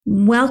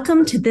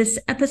Welcome to this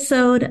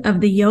episode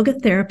of the Yoga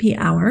Therapy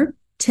Hour.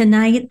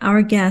 Tonight,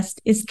 our guest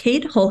is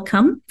Kate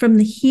Holcombe from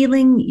the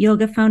Healing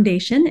Yoga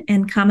Foundation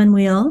and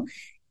Commonweal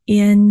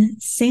in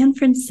San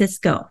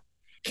Francisco.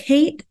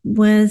 Kate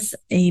was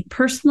a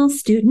personal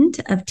student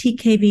of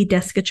TKV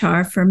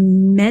Deskachar for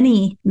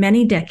many,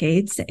 many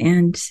decades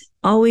and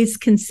always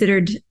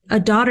considered a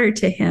daughter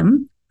to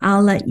him.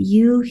 I'll let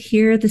you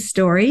hear the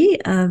story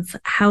of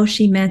how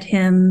she met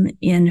him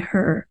in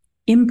her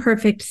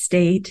imperfect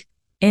state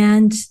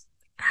and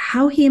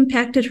how he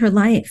impacted her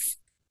life.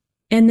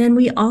 And then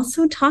we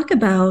also talk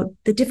about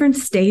the different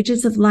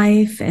stages of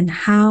life and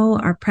how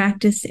our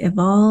practice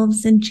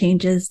evolves and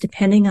changes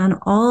depending on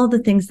all the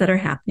things that are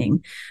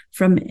happening,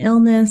 from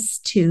illness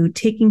to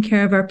taking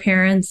care of our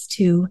parents,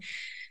 to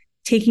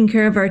taking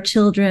care of our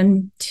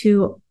children,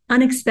 to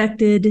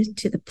unexpected,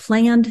 to the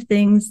planned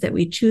things that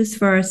we choose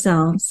for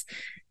ourselves.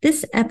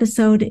 This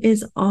episode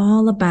is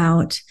all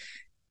about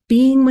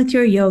being with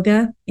your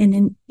yoga in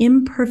an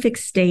imperfect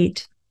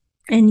state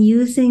and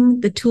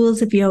using the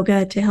tools of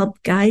yoga to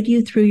help guide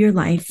you through your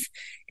life.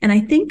 And I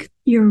think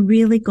you're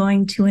really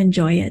going to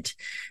enjoy it.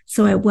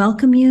 So I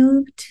welcome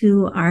you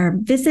to our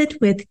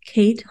visit with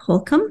Kate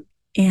Holcombe,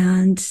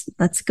 and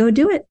let's go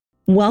do it.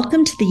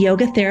 Welcome to the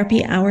Yoga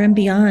Therapy Hour and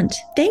Beyond.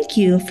 Thank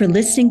you for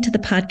listening to the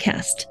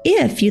podcast.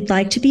 If you'd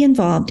like to be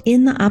involved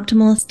in the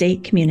Optimal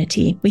State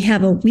community, we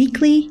have a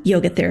weekly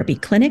yoga therapy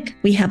clinic.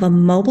 We have a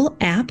mobile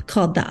app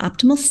called The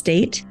Optimal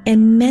State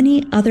and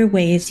many other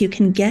ways you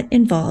can get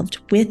involved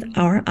with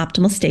our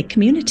Optimal State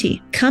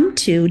community. Come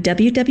to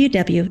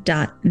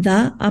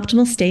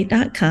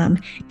www.theoptimalstate.com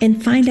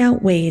and find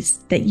out ways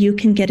that you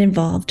can get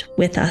involved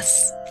with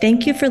us.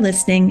 Thank you for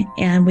listening,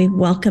 and we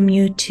welcome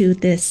you to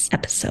this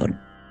episode.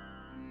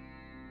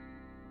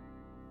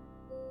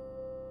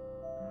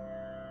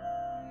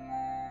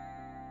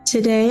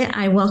 Today,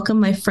 I welcome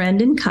my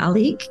friend and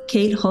colleague,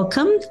 Kate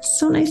Holcombe.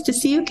 So nice to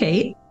see you,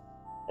 Kate.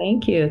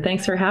 Thank you.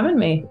 Thanks for having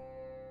me.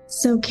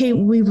 So, Kate,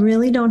 we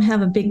really don't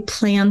have a big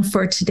plan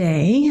for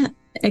today,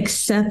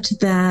 except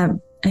that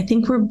I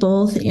think we're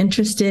both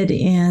interested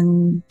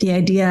in the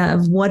idea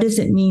of what does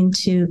it mean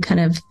to kind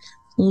of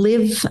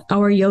live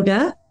our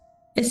yoga,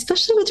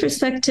 especially with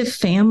respect to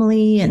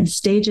family and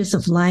stages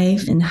of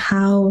life and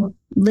how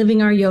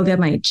living our yoga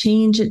might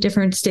change at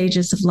different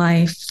stages of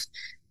life.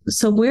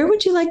 So where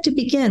would you like to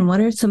begin? What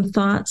are some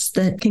thoughts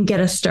that can get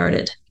us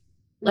started?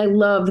 I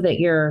love that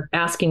you're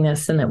asking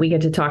this and that we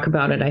get to talk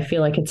about it. I feel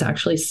like it's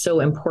actually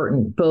so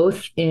important,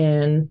 both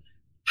in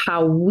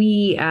how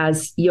we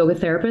as yoga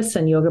therapists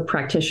and yoga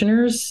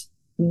practitioners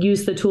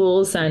use the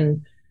tools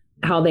and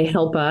how they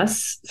help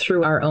us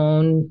through our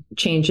own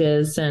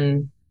changes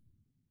and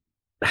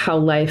how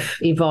life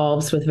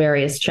evolves with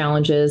various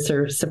challenges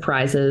or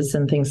surprises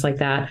and things like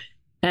that.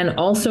 And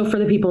also for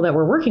the people that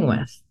we're working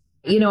with.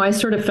 You know, I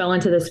sort of fell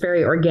into this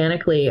very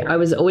organically. I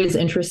was always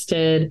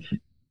interested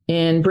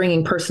in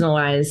bringing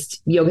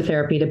personalized yoga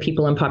therapy to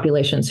people in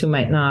populations who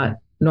might not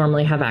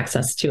normally have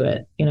access to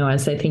it. You know,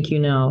 as I think you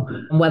know,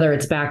 whether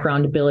it's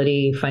background,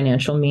 ability,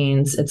 financial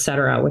means, et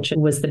cetera, which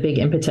was the big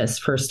impetus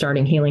for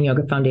starting Healing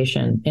Yoga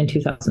Foundation in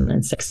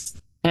 2006.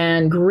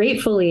 And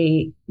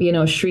gratefully, you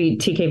know, Sri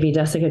TKV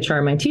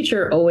Deskachar, my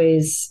teacher,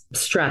 always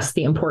stressed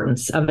the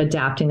importance of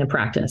adapting the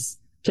practice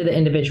to the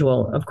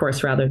individual, of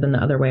course, rather than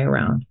the other way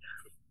around.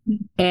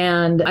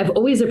 And I've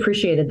always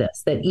appreciated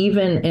this, that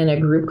even in a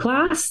group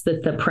class,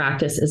 that the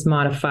practice is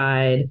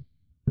modified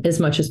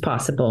as much as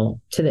possible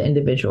to the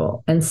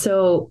individual. And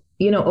so,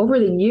 you know, over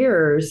the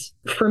years,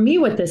 for me,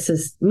 what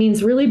this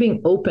means really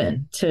being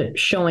open to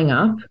showing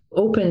up,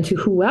 open to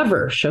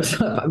whoever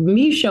shows up,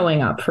 me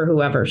showing up for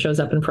whoever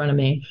shows up in front of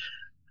me,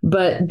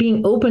 but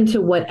being open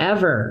to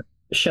whatever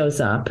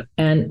shows up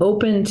and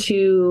open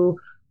to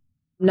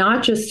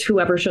not just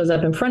whoever shows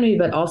up in front of me,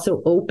 but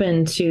also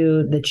open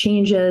to the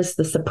changes,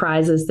 the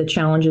surprises, the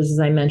challenges, as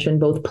I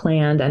mentioned, both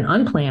planned and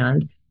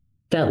unplanned,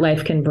 that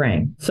life can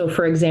bring. So,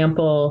 for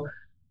example,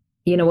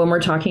 you know, when we're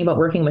talking about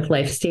working with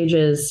life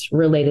stages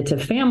related to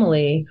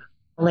family,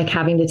 like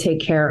having to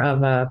take care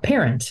of a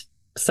parent,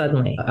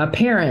 suddenly a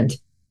parent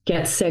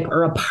gets sick,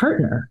 or a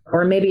partner,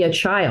 or maybe a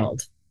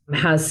child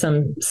has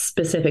some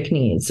specific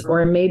needs,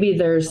 or maybe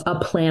there's a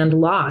planned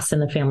loss in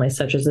the family,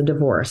 such as a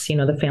divorce, you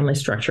know, the family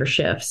structure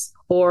shifts,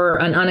 or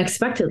an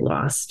unexpected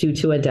loss due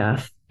to a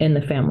death in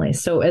the family.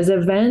 So as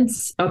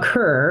events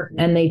occur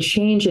and they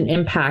change and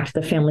impact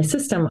the family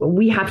system,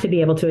 we have to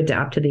be able to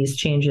adapt to these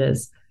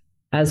changes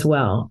as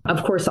well.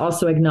 Of course,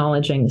 also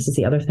acknowledging, this is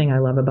the other thing I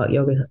love about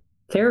yoga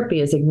therapy,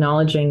 is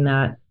acknowledging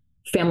that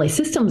family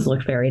systems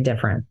look very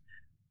different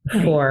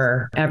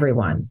for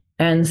everyone.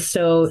 And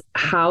so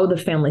how the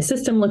family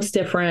system looks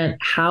different,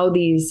 how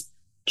these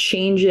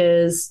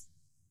changes,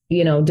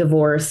 you know,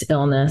 divorce,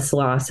 illness,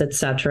 loss, et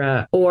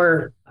cetera,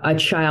 or a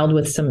child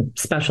with some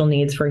special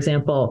needs, for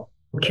example,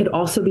 could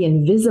also be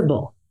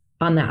invisible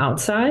on the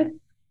outside.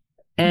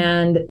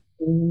 And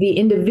the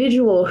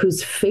individual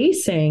who's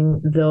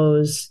facing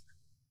those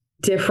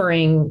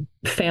differing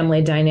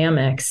family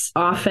dynamics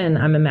often,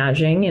 I'm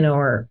imagining, you know,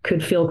 or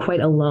could feel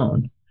quite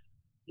alone.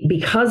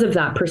 because of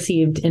that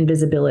perceived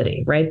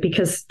invisibility, right?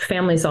 Because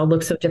families all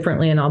look so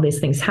differently and all these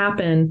things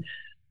happen.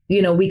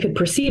 We could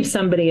perceive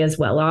somebody as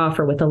well off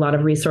or with a lot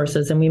of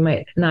resources, and we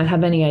might not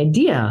have any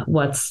idea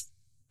what's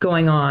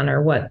going on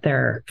or what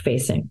they're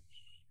facing.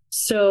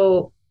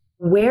 So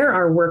where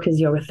our work as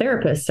yoga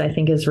therapists, I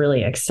think, is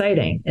really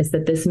exciting is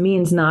that this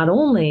means not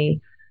only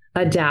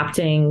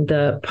adapting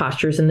the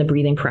postures and the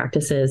breathing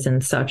practices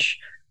and such,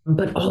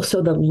 but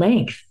also the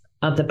length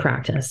of the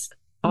practice,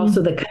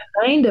 also the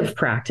kind of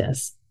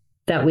practice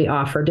that we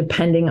offer,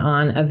 depending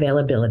on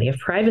availability of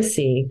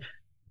privacy,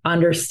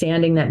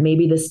 understanding that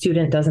maybe the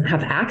student doesn't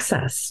have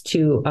access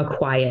to a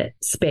quiet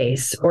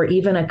space or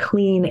even a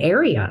clean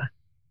area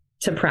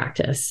to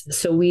practice.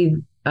 So we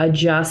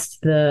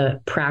adjust the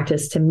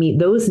practice to meet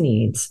those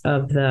needs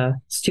of the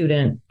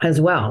student as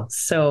well.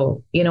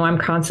 So, I'm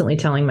constantly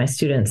telling my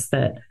students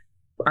that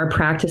our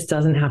practice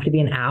doesn't have to be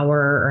an hour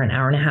or an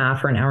hour and a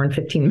half or an hour and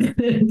 15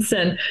 minutes.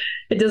 And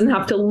it doesn't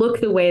have to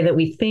look the way that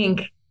we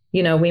think,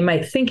 we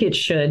might think it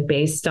should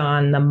based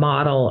on the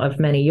model of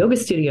many yoga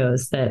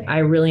studios that I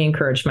really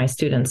encourage my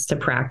students to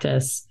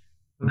practice.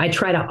 I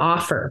try to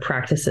offer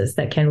practices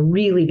that can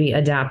really be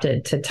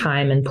adapted to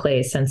time and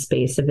place and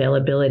space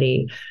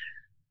availability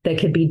that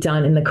could be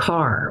done in the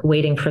car,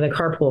 waiting for the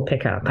carpool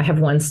pickup. I have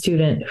one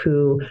student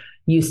who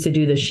used to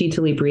do the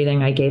Shitali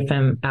breathing I gave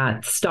him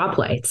at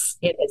stoplights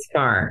in his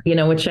car,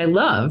 which I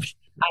loved.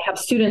 I have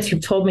students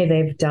who've told me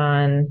they've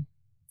done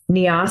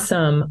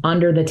Nyasam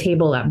under the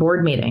table at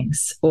board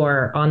meetings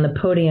or on the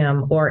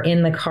podium or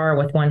in the car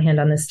with one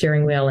hand on the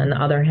steering wheel and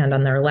the other hand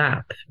on their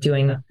lap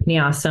doing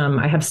Nyasam.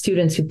 I have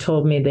students who've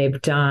told me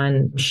they've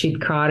done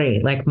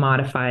Shitkari, like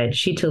modified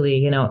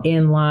Shitali,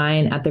 in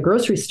line at the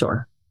grocery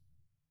store.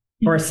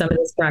 Or some of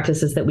these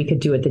practices that we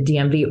could do at the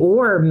DMV,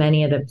 or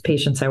many of the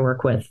patients I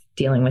work with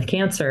dealing with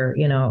cancer,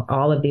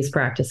 all of these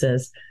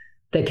practices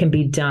that can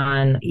be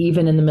done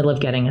even in the middle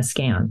of getting a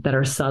scan that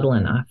are subtle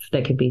enough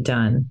that could be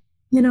done.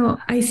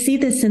 I see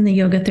this in the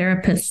yoga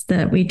therapists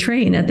that we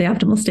train at the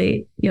Optimal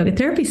State Yoga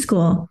Therapy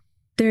School.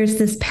 There's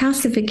this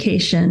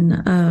pacification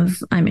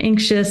of, I'm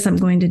anxious, I'm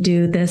going to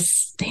do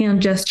this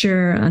hand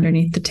gesture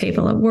underneath the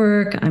table at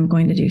work, I'm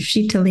going to do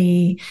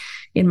Shitali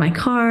in my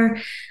car.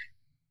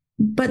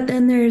 But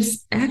then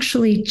there's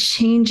actually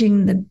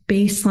changing the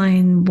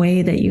baseline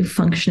way that you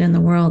function in the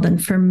world.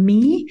 And for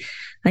me,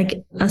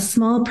 like a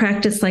small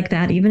practice like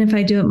that, even if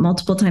I do it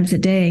multiple times a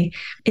day,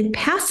 it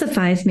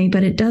pacifies me,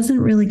 but it doesn't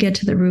really get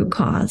to the root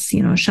cause,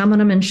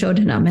 shamanam and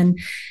shodhanam. And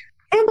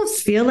I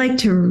almost feel like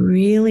to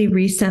really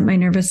reset my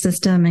nervous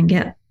system and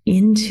get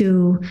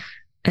into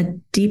a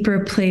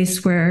deeper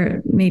place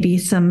where maybe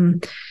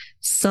some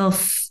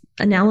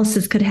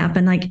self-analysis could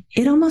happen. Like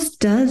it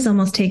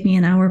does take me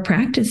an hour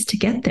practice to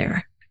get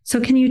there. So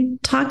can you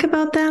talk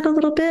about that a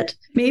little bit?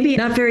 Maybe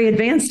not very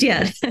advanced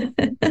yet.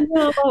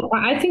 No,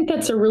 I think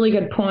that's a really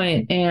good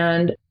point.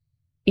 And,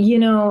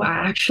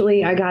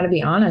 I got to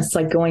be honest,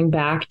 like going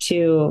back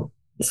to,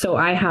 so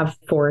I have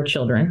 4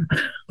 children,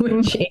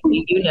 which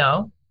Amy,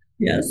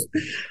 Yes.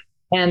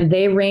 And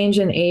they range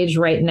in age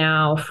right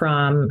now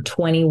from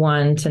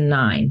 21 to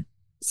 9.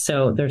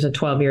 So there's a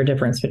 12-year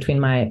difference between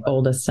my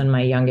oldest and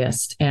my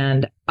youngest.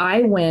 And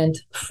I went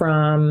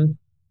from,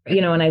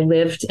 and I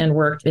lived and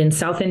worked in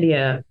South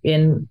India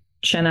in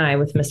Chennai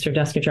with Mr.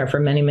 Deskajar for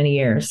many, many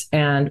years.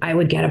 And I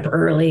would get up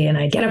early and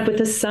I'd get up with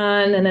the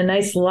sun and a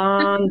nice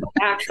long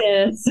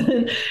practice,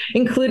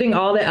 including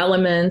all the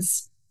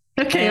elements.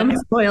 Okay, I'm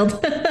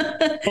spoiled.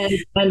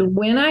 and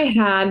when I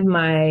had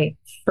my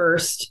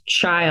first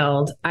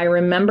child, I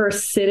remember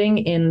sitting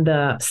in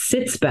the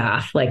sitz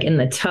bath, like in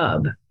the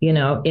tub,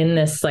 in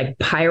this like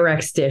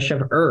Pyrex dish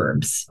of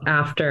herbs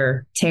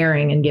after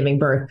tearing and giving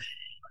birth.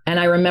 And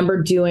I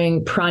remember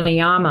doing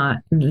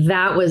pranayama.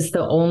 That was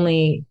the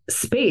only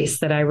space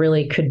that I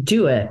really could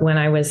do it, when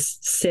I was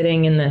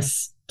sitting in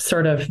this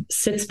sort of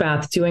sitz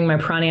bath doing my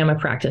pranayama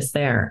practice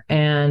there.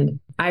 And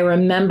I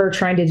remember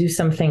trying to do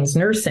some things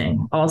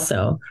nursing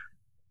also.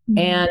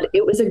 And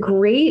it was a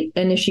great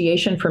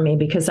initiation for me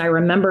because I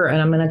remember,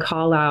 and I'm going to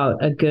call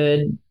out a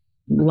good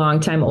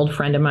longtime old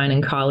friend of mine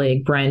and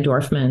colleague, Brian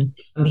Dorfman.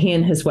 He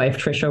and his wife,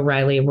 Trish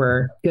O'Reilly,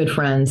 were good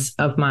friends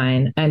of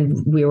mine, and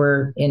we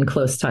were in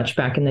close touch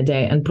back in the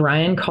day. And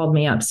Brian called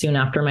me up soon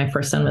after my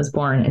first son was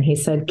born, and he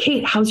said,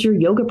 "Kate, how's your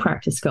yoga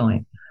practice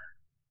going?"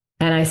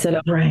 And I said,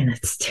 "Oh, Brian,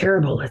 it's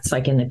terrible. It's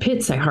like in the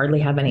pits. I hardly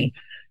have any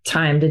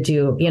time to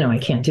do, I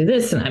can't do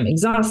this, and I'm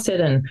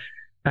exhausted, and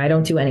I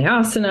don't do any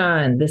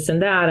asana and this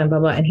and that and blah,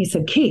 blah." And he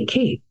said,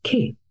 Kate,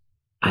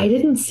 I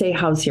didn't say,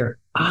 how's your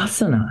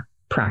asana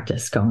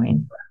practice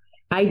going?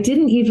 I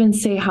didn't even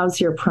say, how's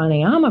your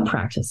pranayama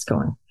practice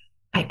going?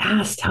 I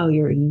asked how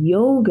your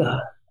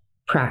yoga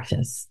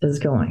practice is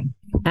going.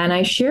 And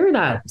I share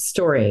that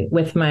story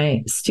with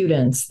my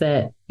students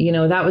that,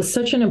 that was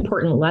such an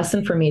important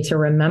lesson for me to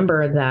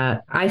remember,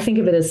 that I think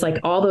of it as like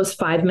all those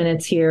 5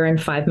 minutes here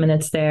and 5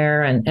 minutes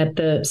there. And at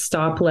the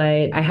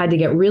stoplight, I had to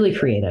get really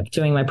creative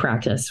doing my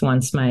practice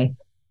once my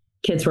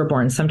kids were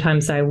born.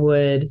 Sometimes I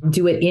would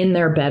do it in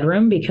their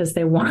bedroom because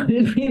they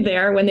wanted me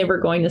there when they were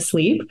going to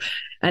sleep.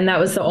 And that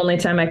was the only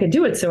time I could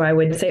do it. So I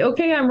would say,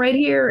 okay, I'm right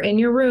here in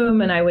your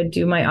room. And I would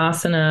do my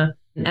asana.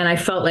 And I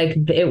felt like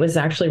it was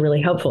actually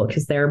really helpful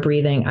because they're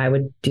breathing. I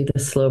would do the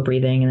slow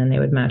breathing and then they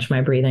would match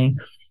my breathing.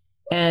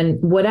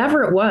 And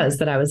whatever it was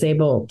that I was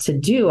able to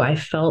do, I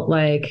felt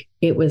like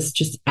it was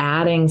just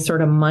adding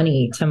sort of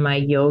money to my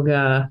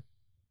yoga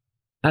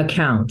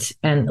account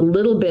and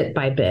little bit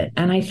by bit.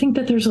 And I think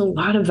that there's a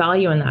lot of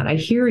value in that. I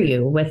hear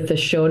you with the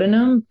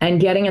Shodanam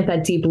and getting at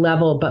that deep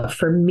level. But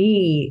for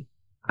me,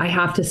 I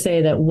have to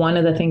say that one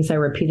of the things I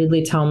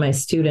repeatedly tell my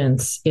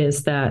students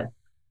is that,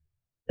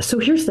 so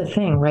here's the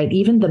thing, right?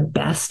 Even the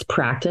best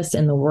practice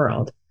in the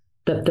world,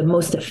 the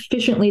most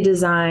efficiently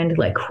designed,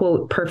 like,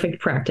 quote,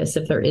 perfect practice,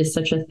 if there is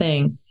such a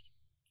thing,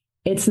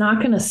 it's not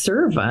going to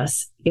serve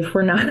us if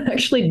we're not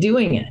actually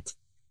doing it,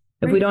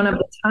 if we don't have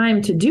the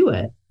time to do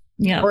it.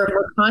 Yeah. Or if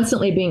we're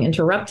constantly being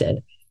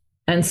interrupted.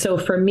 And so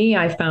for me,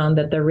 I found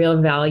that the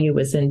real value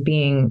was in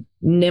being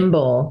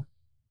nimble.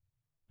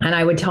 And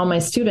I would tell my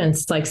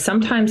students, like,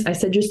 sometimes I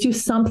said, just do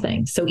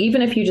something. So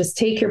even if you just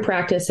take your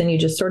practice and you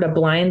just sort of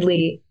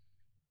blindly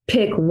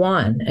pick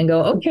one and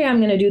go, okay, I'm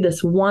going to do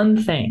this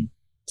one thing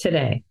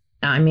today.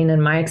 I mean,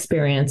 in my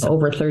experience,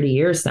 over 30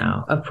 years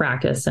now of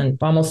practice and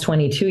almost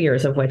 22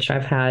 years of which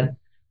I've had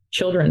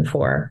children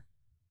for,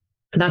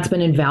 that's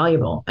been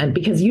invaluable. And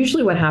because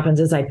usually what happens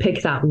is I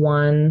pick that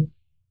one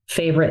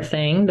favorite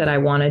thing that I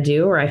want to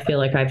do, or I feel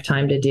like I have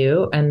time to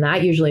do. And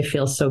that usually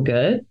feels so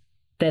good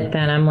that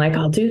then I'm like,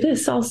 I'll do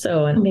this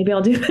also. And maybe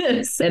I'll do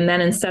this. And then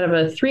instead of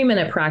a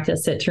 3-minute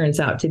practice, it turns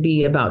out to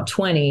be about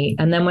 20.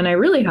 And then when I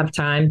really have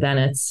time, then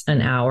it's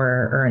an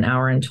hour or an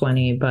hour and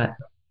 20. But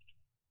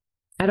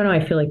I don't know.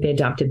 I feel like the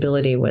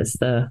adaptability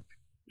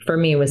for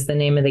me was the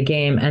name of the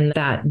game. And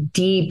that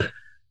deep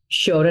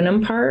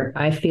Shodanam part,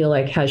 I feel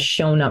like has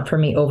shown up for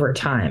me over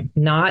time,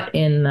 not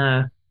in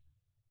the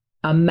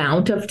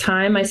amount of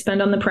time I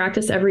spend on the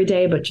practice every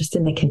day, but just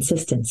in the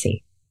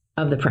consistency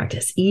of the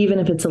practice, even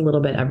if it's a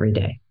little bit every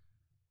day.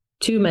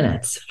 2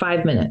 minutes,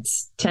 5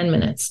 minutes, 10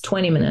 minutes,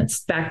 20 minutes,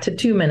 back to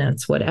 2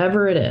 minutes,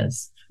 whatever it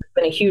is. It's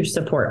been a huge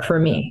support for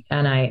me.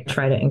 And I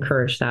try to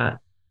encourage that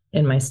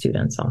in my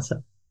students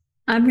also.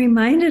 I'm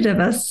reminded of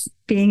us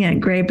being at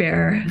Gray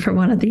Bear for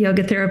one of the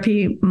yoga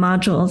therapy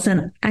modules.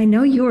 And I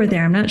know you were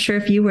there. I'm not sure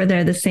if you were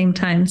there the same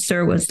time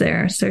Sir was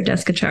there, Sir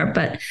Deskachar,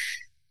 but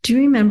do you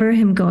remember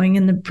him going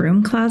in the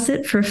broom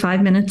closet for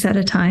 5 minutes at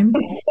a time?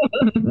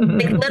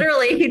 Like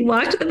literally, he'd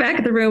walk to the back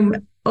of the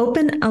room,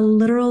 open a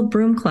literal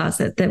broom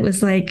closet that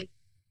was like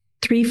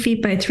 3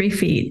 feet by 3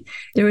 feet.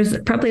 There was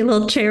probably a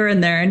little chair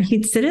in there, and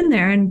he'd sit in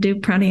there and do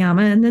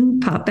pranayama and then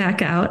pop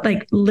back out,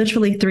 like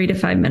literally 3 to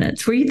 5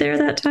 minutes. Were you there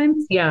that time?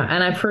 Yeah.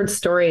 And I've heard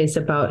stories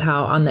about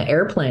how on the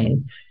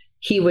airplane,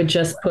 he would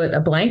just put a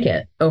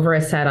blanket over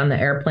his head on the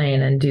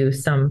airplane and do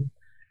some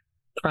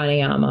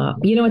pranayama.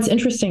 You know, it's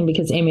interesting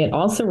because, Amy, it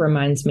also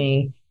reminds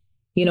me,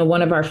 you know,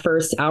 one of our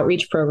first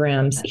outreach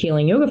programs,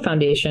 Healing Yoga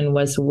Foundation,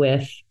 was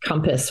with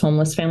Compass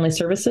Homeless Family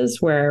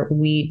Services, where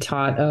we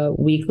taught a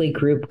weekly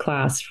group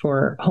class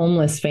for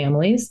homeless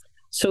families.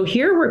 So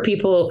here were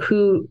people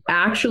who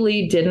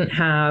actually didn't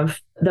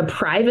have the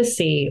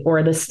privacy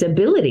or the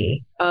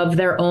stability of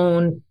their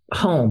own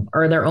home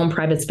or their own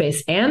private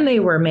space, and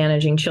they were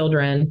managing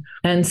children.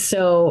 And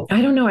so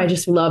I don't know, I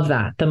just love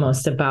that the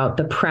most about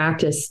the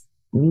practice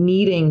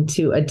needing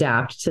to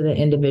adapt to the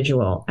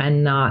individual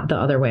and not the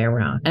other way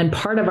around. And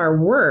part of our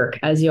work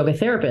as yoga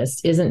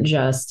therapists isn't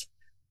just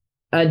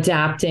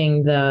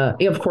adapting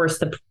of course,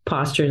 the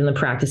postures and the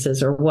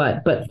practices or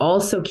what, but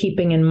also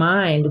keeping in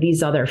mind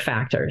these other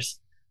factors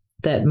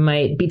that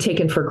might be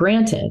taken for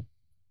granted,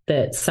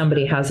 that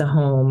somebody has a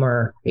home,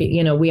 or,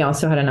 you know, we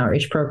also had an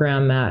outreach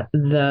program at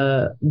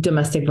the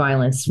domestic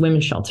violence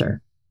women's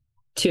shelter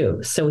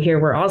too. So here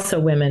were also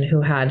women who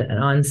had an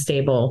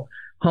unstable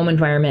home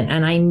environment.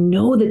 And I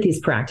know that these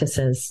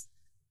practices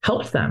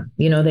helped them.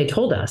 You know, they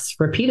told us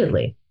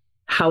repeatedly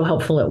how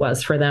helpful it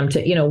was for them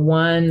to, you know,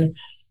 one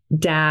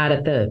dad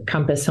at the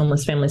Compass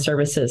Homeless Family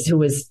Services who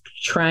was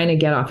trying to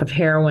get off of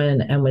heroin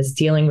and was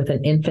dealing with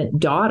an infant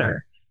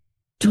daughter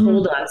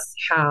told us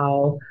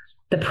how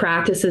the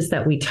practices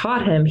that we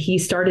taught him, he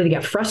started to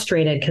get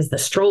frustrated because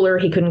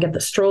he couldn't get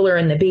the stroller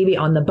and the baby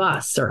on the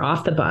bus or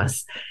off the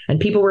bus. And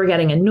people were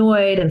getting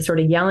annoyed and sort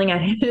of yelling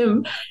at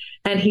him.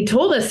 And he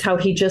told us how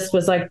he just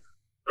was like,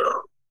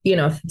 you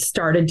know,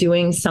 started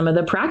doing some of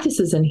the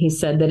practices. And he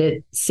said that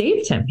it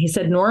saved him. He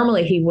said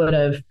normally he would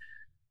have,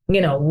 you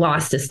know,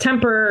 lost his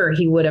temper, or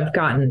he would have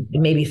gotten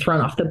maybe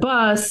thrown off the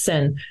bus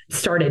and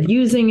started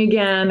using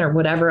again or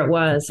whatever it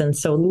was. And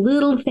so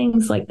little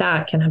things like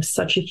that can have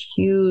such a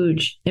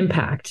huge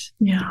impact.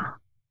 Yeah.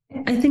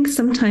 I think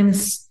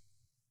sometimes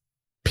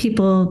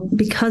people,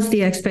 because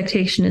the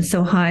expectation is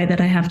so high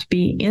that I have to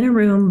be in a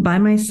room by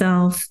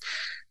myself,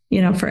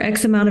 you know, for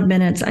X amount of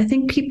minutes, I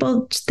think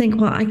people think,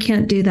 well, I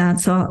can't do that,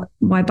 so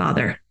why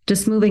bother?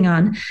 Just moving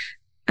on.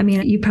 I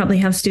mean, you probably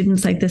have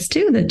students like this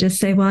too that just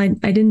say, well, I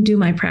didn't do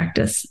my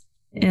practice.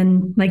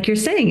 And like you're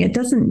saying, it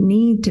doesn't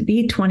need to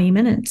be 20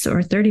 minutes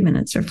or 30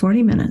 minutes or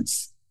 40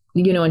 minutes.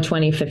 You know, in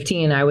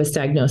 2015, I was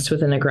diagnosed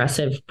with an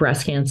aggressive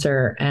breast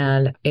cancer,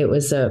 and it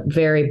was a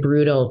very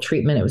brutal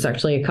treatment. It was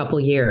actually a couple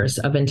years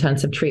of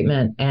intensive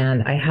treatment,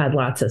 and I had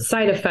lots of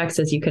side effects,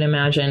 as you can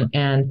imagine.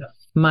 And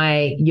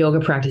my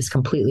yoga practice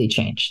completely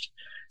changed.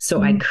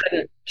 So I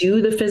couldn't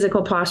do the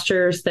physical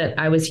postures that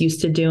I was used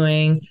to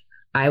doing.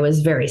 I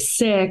was very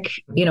sick.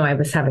 You know, I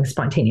was having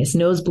spontaneous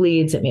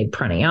nosebleeds. It made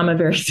pranayama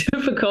very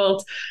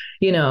difficult,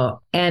 you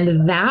know,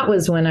 and that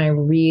was when I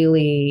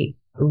really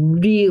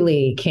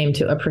came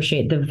to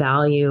appreciate the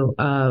value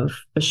of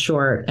a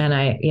short. And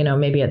I, you know,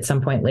 maybe at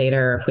some point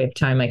later, if we have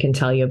time, I can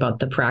tell you about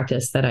the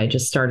practice that I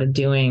just started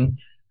doing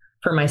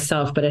for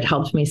myself, but it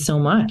helped me so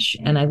much.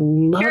 And I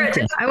loved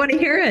it. I want to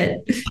hear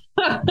it.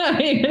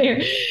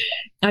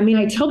 I mean,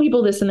 I tell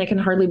people this and they can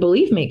hardly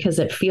believe me because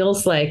it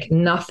feels like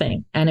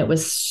nothing. And it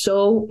was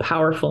so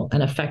powerful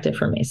and effective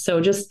for me.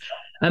 So just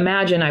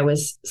imagine I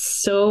was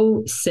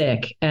so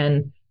sick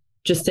and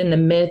just in the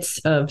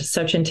midst of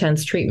such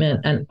intense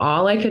treatment. And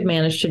all I could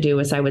manage to do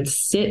was I would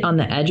sit on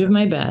the edge of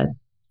my bed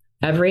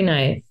every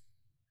night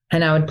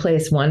and I would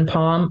place one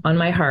palm on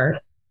my heart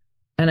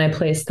and I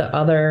placed the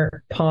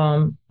other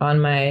palm on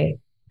my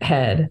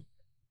head,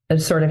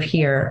 sort of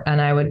here.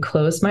 And I would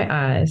close my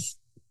eyes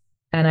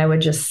and I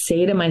would just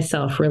say to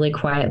myself really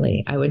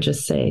quietly, I would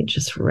just say,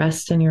 just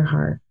rest in your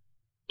heart.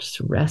 Just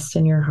rest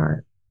in your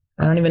heart.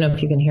 I don't even know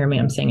if you can hear me.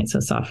 I'm saying it so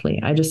softly.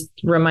 I just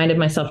reminded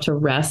myself to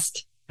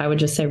rest. I would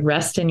just say,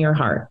 rest in your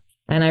heart.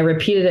 And I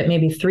repeated it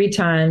maybe 3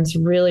 times,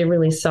 really,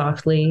 really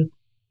softly,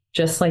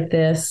 just like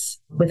this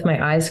with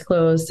my eyes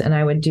closed. And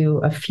I would do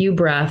a few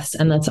breaths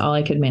and that's all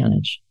I could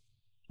manage.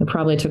 It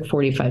probably took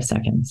 45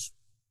 seconds.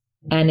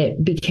 And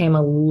it became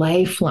a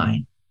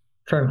lifeline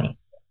for me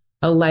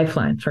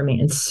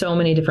in so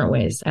many different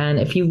ways. And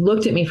if you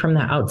looked at me from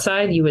the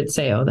outside, you would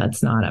say, oh,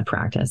 that's not a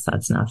practice.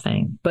 That's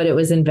nothing. But it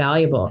was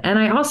invaluable. And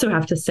I also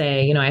have to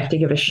say, you know, I have to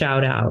give a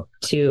shout out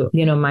to,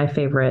 you know, my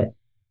favorite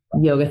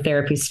yoga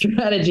therapy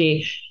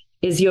strategy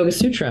is Yoga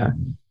Sutra.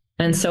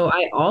 And so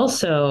I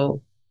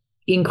also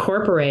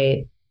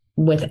incorporate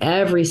with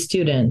every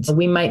student.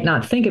 We might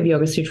not think of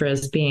Yoga Sutra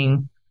as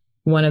being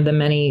one of the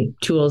many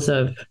tools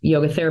of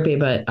yoga therapy,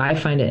 but I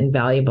find it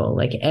invaluable.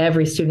 Like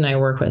every student I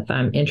work with,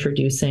 I'm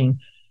introducing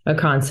a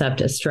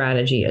concept, a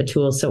strategy, a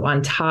tool. So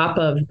on top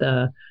of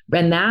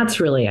and that's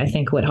really, I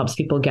think, what helps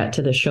people get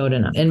to the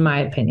Shodhana, in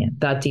my opinion,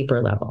 that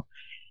deeper level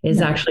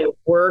is actually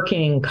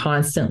working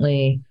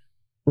constantly,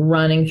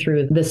 running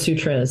through the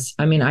sutras.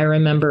 I mean, I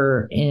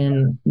remember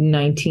in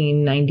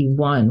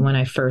 1991 when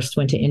I first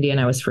went to India and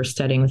I was first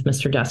studying with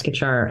Mr.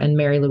 Deskachar, and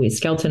Mary Louise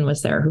Skelton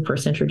was there, who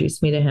first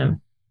introduced me to him.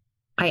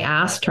 I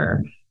asked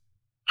her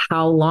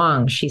how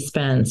long she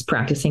spends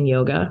practicing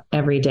yoga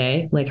every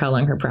day, like how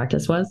long her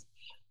practice was.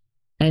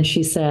 And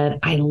she said,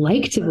 I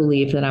like to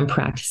believe that I'm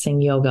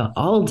practicing yoga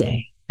all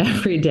day,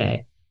 every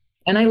day.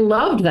 And I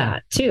loved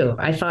that too.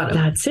 I thought,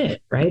 that's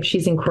it, right?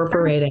 She's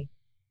incorporating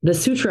the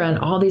sutra and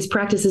all these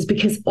practices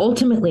because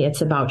ultimately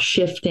it's about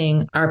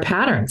shifting our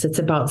patterns. It's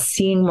about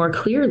seeing more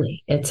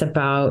clearly. It's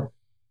about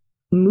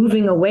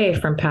moving away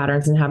from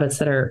patterns and habits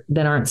that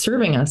aren't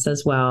serving us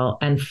as well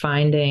and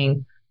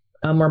finding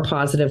a more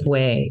positive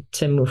way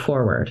to move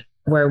forward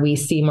where we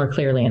see more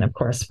clearly. And of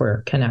course,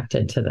 we're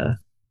connected to the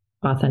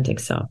authentic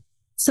self.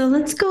 So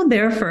let's go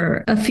there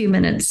for a few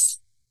minutes,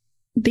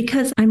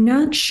 because I'm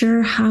not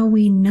sure how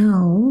we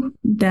know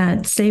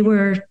that, say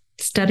we're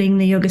studying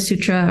the Yoga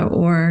Sutra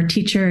or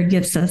teacher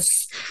gives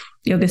us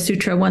Yoga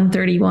Sutra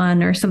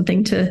 131 or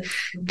something to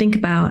think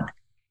about.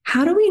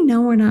 How do we know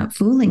we're not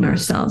fooling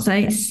ourselves?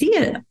 I see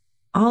it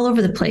all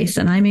over the place,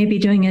 and I may be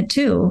doing it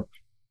too,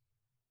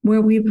 where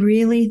we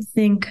really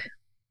think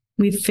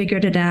we've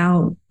figured it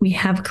out, we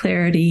have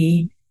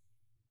clarity,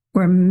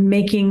 we're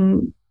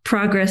making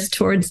progress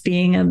towards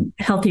being a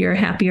healthier,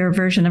 happier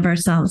version of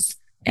ourselves,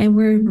 and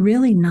we're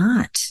really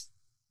not.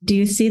 Do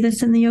you see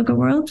this in the yoga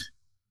world?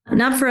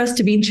 Not for us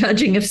to be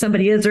judging if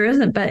somebody is or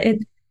isn't, but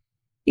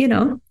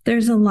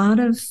there's a lot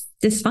of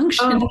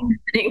dysfunction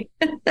happening.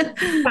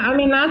 I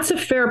mean, that's a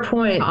fair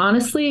point.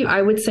 Honestly,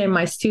 I would say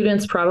my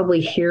students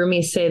probably hear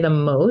me say the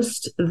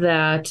most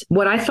that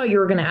what I thought you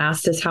were going to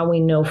ask is how we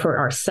know for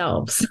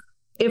ourselves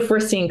if we're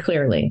seeing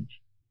clearly.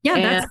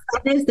 Yeah,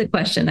 that is the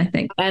question, I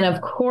think. And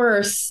of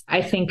course,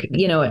 I think,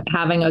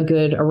 having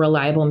a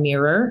reliable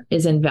mirror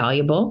is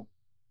invaluable.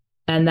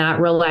 And that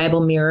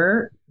reliable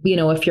mirror,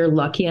 if you're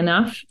lucky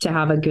enough to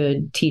have a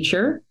good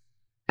teacher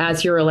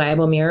as your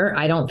reliable mirror,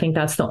 I don't think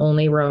that's the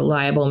only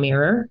reliable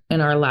mirror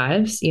in our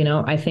lives.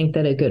 I think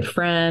that a good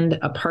friend,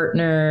 a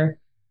partner,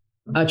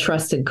 a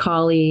trusted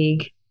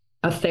colleague,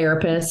 a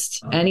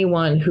therapist,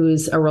 anyone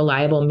who's a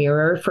reliable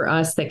mirror for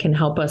us that can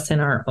help us in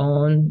our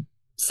own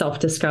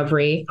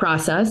self-discovery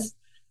process.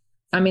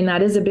 I mean,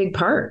 that is a big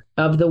part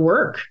of the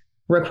work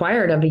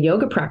required of a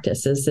yoga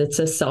practice. It's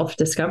a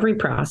self-discovery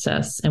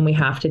process, and we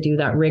have to do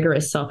that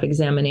rigorous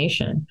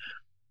self-examination.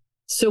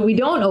 So we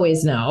don't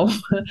always know.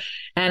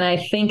 And I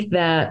think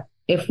that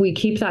if we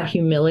keep that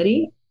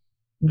humility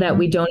that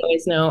we don't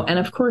always know. And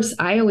of course,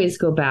 I always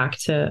go back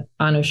to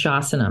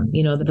Anushasanam,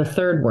 the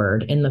third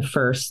word in the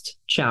first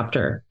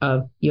chapter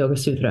of Yoga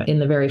Sutra, in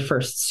the very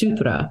first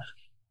sutra,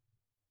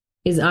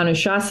 is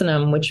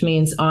Anushasanam, which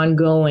means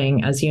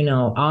ongoing, as you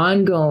know,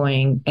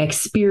 ongoing,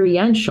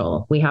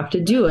 experiential. We have to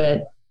do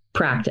it,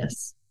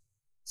 practice.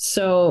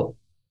 So,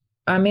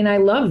 I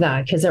love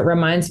that because it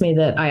reminds me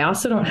that I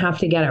also don't have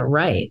to get it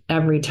right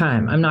every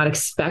time. I'm not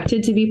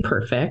expected to be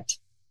perfect.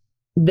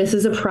 This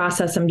is a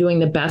process. I'm doing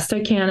the best I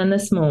can in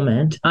this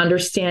moment,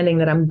 understanding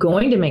that I'm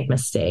going to make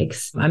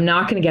mistakes. I'm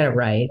not going to get it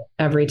right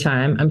every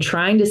time. I'm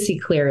trying to see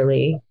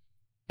clearly,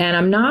 and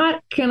I'm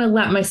not going to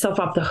let myself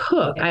off the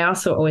hook. I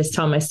also always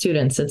tell my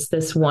students, it's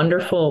this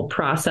wonderful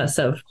process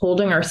of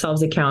holding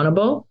ourselves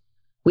accountable.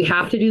 We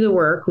have to do the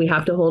work. We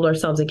have to hold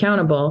ourselves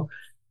accountable.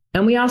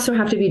 And we also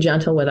have to be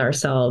gentle with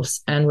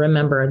ourselves and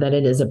remember that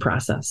it is a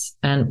process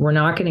and we're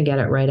not going to get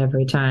it right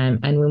every time.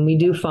 And when we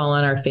do fall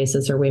on our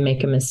faces or we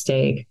make a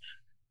mistake,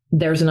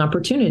 there's an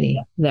opportunity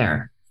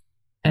there.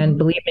 And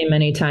believe me,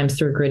 many times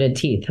through gritted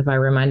teeth, have I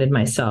reminded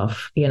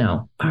myself,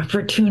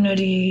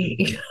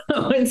 opportunity,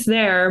 it's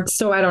there.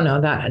 So I don't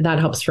know, that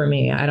helps for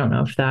me. I don't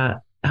know if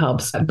that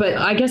helps. But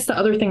I guess the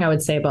other thing I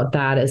would say about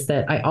that is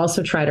that I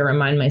also try to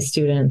remind my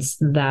students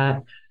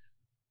that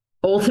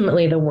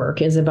ultimately the work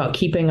is about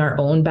keeping our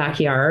own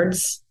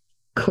backyards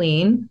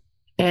clean.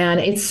 And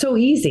it's so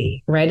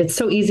easy, right? It's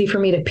so easy for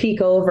me to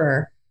peek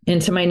over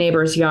into my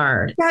neighbor's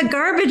yard. Got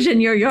garbage in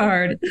your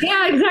yard.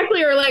 Yeah,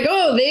 exactly. Or like,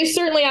 oh, they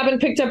certainly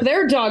haven't picked up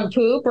their dog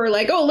poop. Or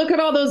like, oh, look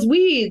at all those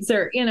weeds.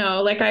 Or,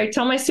 like I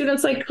tell my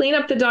students, like, clean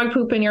up the dog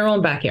poop in your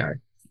own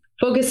backyard.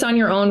 Focus on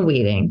your own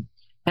weeding.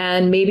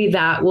 And maybe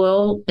that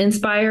will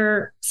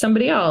inspire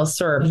somebody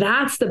else, or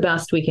that's the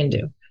best we can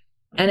do.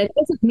 And it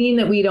doesn't mean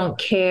that we don't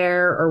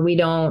care or we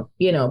don't,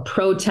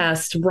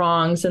 protest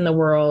wrongs in the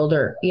world,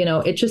 or,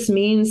 it just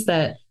means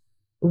that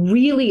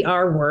really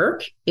our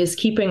work is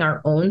keeping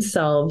our own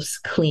selves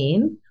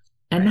clean.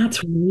 And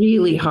that's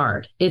really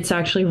hard. It's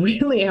actually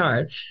really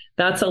hard.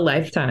 That's a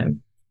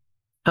lifetime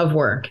of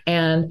work.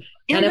 And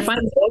if I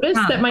notice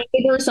that my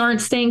neighbors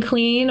aren't staying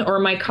clean, or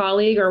my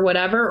colleague or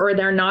whatever, or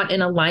they're not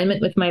in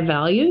alignment with my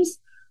values,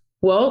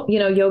 well,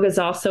 yoga is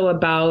also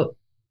about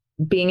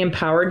being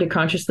empowered to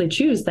consciously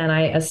choose. Then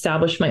I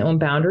establish my own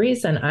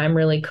boundaries and I'm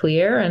really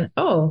clear. And,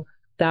 oh,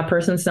 that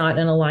person's not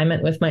in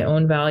alignment with my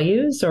own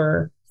values,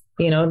 or,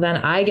 then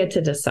I get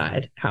to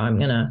decide how I'm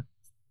going to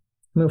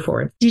move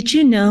forward. Did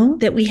you know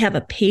that we have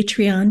a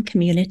Patreon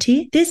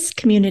community? This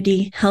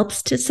community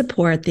helps to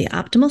support the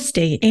Optimal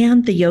State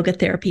and the Yoga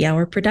Therapy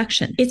Hour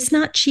production. It's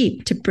not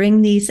cheap to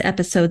bring these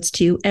episodes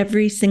to you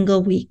every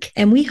single week,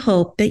 and we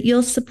hope that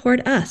you'll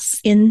support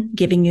us in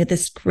giving you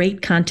this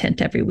great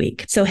content every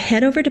week. So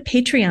head over to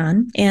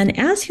Patreon, and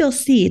as you'll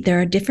see,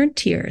 there are different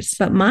tiers,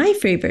 but my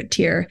favorite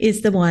tier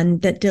is the one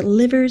that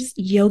delivers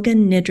Yoga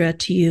Nidra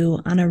to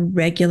you on a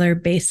regular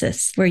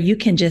basis, where you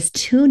can just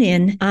tune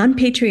in on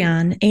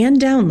Patreon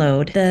and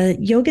download the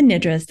yoga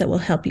nidras that will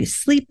help you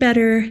sleep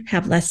better,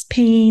 have less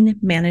pain,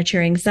 manage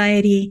your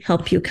anxiety,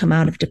 help you come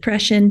out of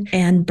depression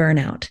and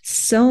burnout.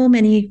 So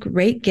many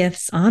great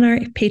gifts on our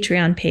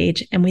Patreon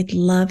page, and we'd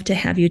love to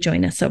have you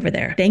join us over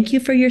there. Thank you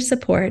for your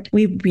support.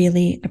 We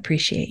really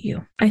appreciate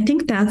you. I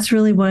think that's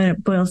really what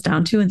it boils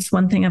down to. It's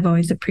one thing I've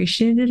always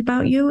appreciated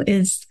about you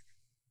is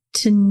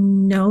to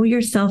know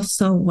yourself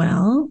so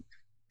well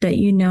that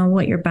you know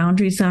what your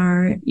boundaries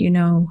are, you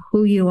know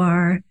who you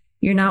are.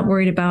 You're not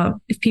worried about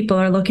if people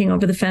are looking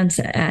over the fence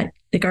at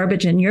the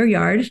garbage in your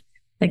yard.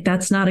 Like,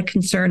 that's not a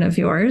concern of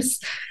yours.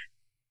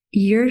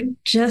 You're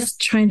just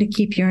trying to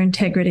keep your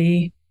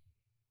integrity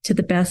to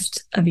the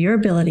best of your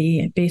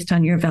ability based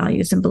on your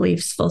values and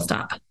beliefs, full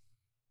stop.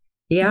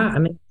 Yeah.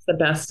 It's the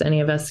best any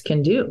of us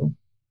can do.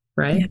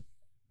 Right. Yeah.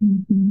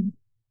 Mm-hmm.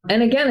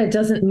 And again, it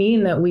doesn't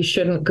mean that we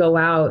shouldn't go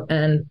out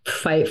and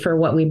fight for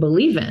what we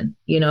believe in.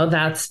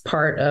 That's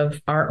part of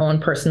our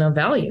own personal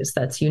values.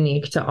 That's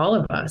unique to all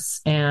of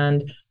us.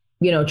 And,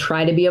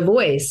 try to be a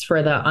voice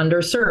for the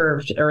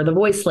underserved or the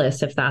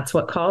voiceless, if that's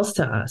what calls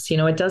to us.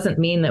 It doesn't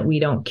mean that we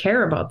don't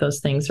care about those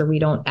things or we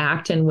don't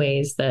act in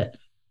ways that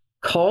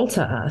call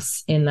to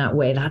us in that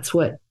way. That's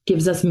what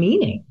gives us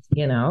meaning.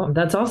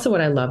 That's also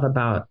what I love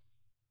about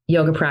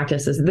yoga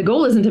practices. The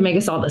goal isn't to make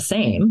us all the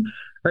same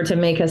or to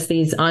make us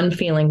these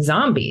unfeeling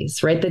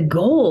zombies, right? The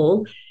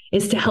goal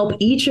is to help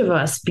each of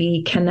us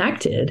be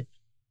connected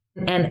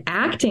and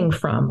acting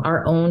from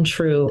our own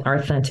true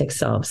authentic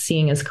selves,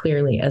 seeing as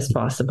clearly as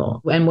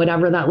possible. And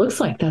whatever that looks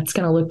like, that's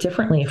going to look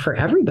differently for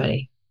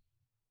everybody.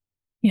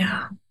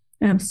 Yeah,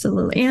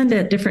 absolutely. And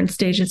at different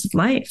stages of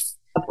life.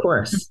 Of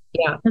course.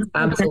 Yeah,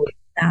 absolutely.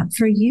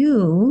 For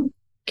you,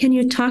 can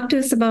you talk to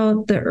us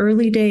about the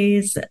early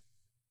days,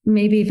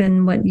 maybe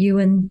even what you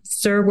and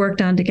Sir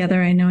worked on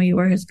together? I know you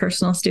were his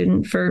personal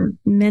student for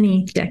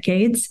many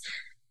decades.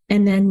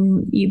 And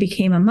then you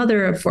became a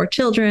mother of 4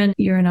 children.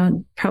 You're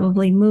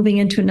probably moving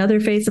into another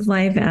phase of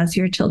life as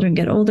your children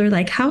get older.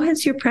 Like, how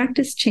has your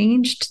practice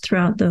changed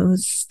throughout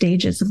those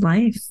stages of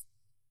life?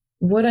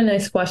 What a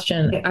nice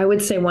question. I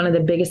would say one of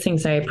the biggest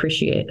things I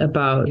appreciate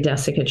about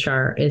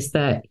Desikachar is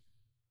that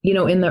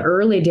in the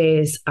early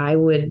days, I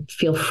would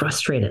feel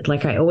frustrated.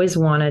 Like I always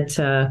wanted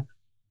to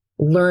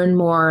learn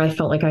more. I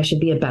felt like I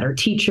should be a better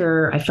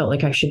teacher. I felt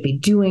like I should be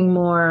doing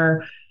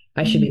more.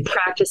 I should be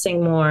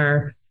practicing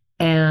more.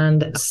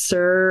 And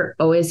Sir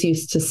always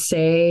used to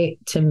say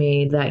to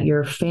me that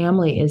your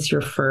family is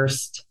your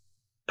first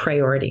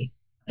priority.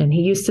 And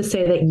he used to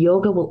say that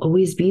yoga will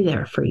always be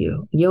there for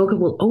you. Yoga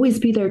will always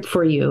be there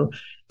for you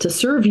to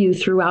serve you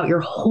throughout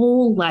your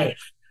whole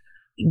life.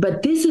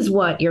 But this is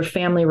what your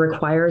family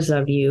requires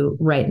of you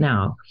right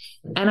now.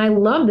 And I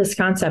love this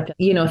concept,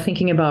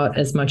 thinking about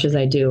as much as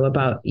I do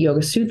about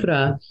Yoga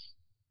Sutra.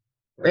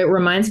 It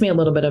reminds me a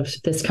little bit of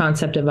this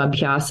concept of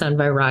abhyasa and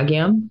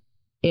vairagyam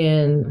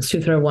in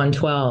Sutra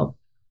 112.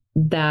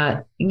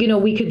 That,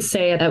 we could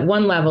say at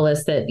one level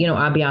is that,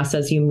 abhyasa,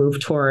 as you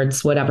move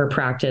towards whatever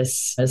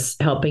practice is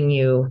helping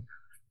you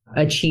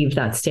achieve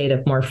that state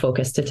of more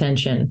focused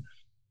attention.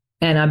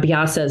 And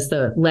abhyasa is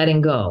the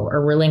letting go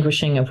or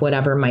relinquishing of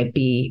whatever might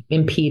be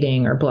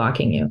impeding or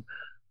blocking you.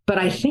 But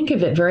I think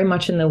of it very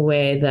much in the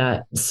way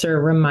that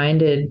Sir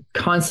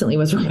constantly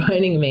was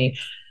reminding me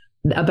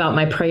about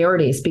my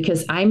priorities,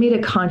 because I made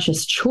a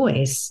conscious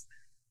choice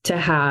to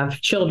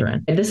have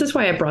children. And this is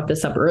why I brought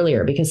this up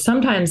earlier, because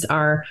sometimes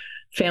our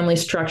family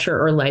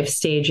structure or life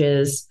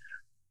stages,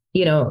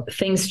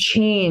 things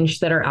change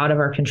that are out of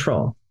our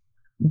control.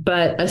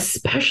 But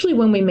especially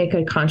when we make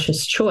a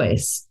conscious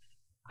choice,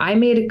 I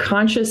made a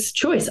conscious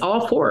choice.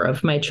 All four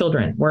of my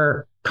children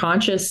were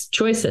conscious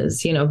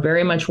choices,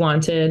 very much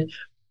wanted.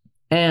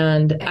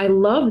 And I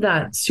love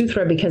that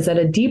sutra because at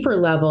a deeper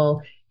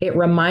level, it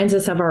reminds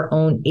us of our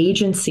own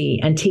agency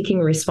and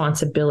taking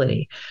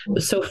responsibility.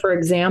 So, for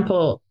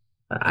example,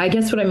 I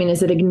guess what I mean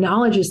is it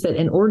acknowledges that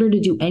in order to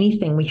do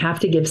anything, we have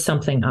to give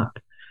something up.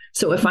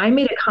 So if I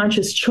made a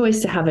conscious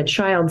choice to have a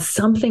child,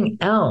 something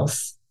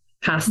else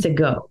has to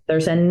go.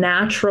 There's a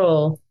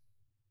natural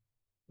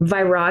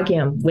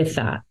vairagyam with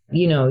that.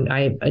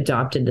 I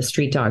adopted the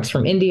street dogs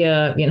from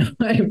India.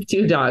 I have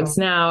 2 dogs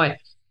now.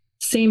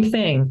 Same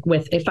thing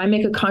with if I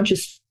make a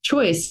conscious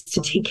choice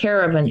to take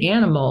care of an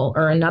animal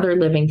or another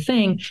living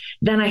thing,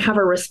 then I have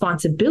a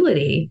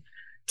responsibility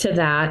to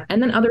that.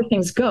 And then other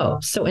things go.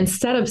 So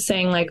instead of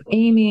saying like,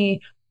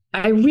 Amy,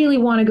 I really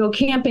want to go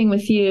camping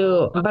with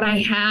you, but I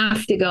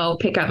have to go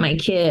pick up my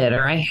kid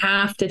or I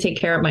have to take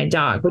care of my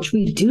dog, which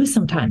we do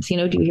sometimes, do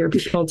you hear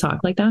people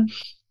talk like that?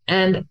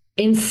 And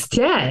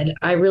instead,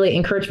 I really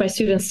encourage my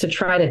students to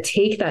try to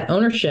take that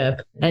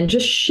ownership, and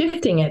just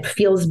shifting it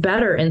feels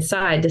better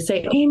inside to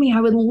say, Amy, I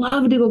would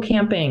love to go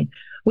camping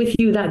with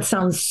you. That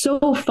sounds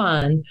so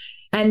fun.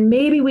 And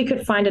maybe we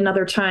could find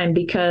another time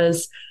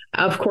because,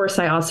 of course,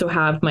 I also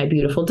have my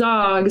beautiful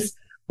dogs,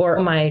 or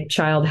my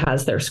child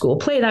has their school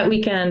play that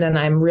weekend and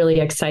I'm really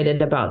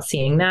excited about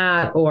seeing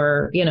that.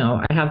 Or,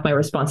 I have my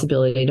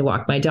responsibility to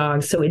walk my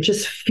dog. So it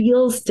just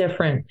feels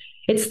different.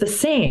 It's the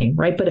same,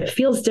 right? But it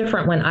feels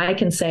different when I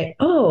can say,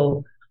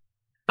 oh,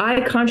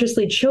 I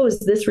consciously chose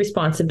this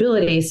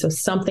responsibility, so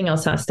something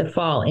else has to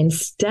fall.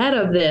 Instead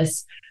of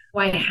this,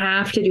 I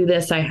have to do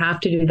this, I have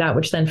to do that,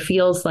 which then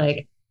feels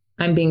like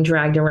I'm being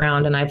dragged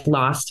around and I've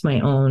lost my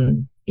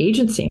own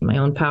agency, my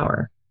own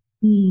power.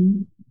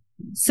 Mm.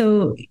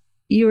 So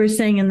you were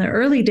saying in the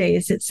early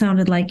days, it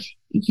sounded like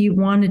you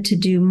wanted to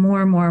do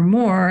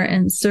more.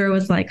 And Sir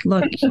was like,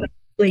 look,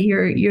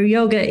 your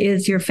yoga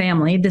is your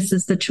family. This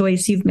is the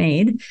choice you've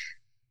made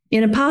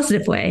in a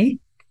positive way.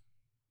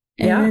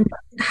 And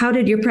how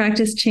did your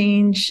practice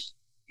change?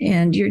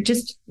 And you're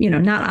just,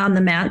 not on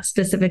the mat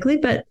specifically,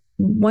 but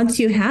once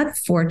you had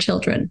 4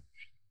 children.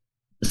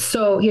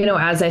 So,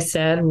 as I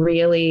said,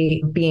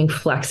 really being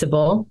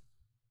flexible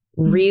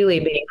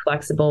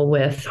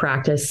with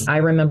practice. I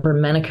remember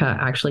Menika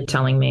actually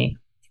telling me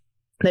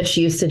that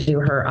she used to do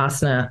her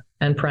asana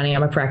and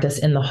pranayama practice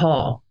in the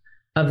hall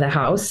of the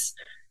house,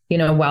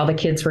 while the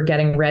kids were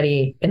getting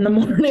ready in the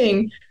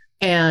morning.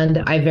 And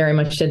I very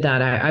much did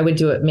that. I would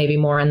do it maybe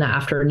more in the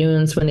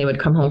afternoons when they would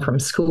come home from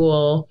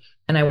school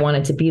and I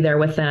wanted to be there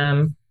with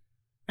them.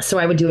 So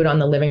I would do it on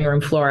the living room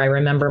floor. I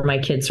remember my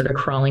kids sort of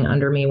crawling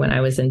under me when I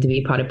was in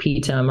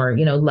Dvipattapitam, or,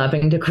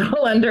 loving to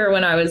crawl under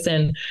when I was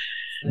in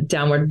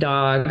downward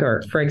dog,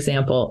 or, for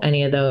example,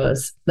 any of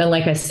those. Then,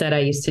 like I said, I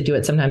used to do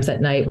it sometimes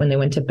at night when they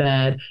went to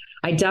bed.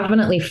 I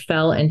definitely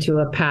fell into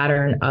a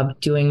pattern of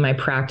doing my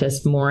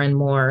practice more and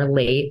more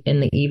late in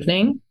the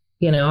evening,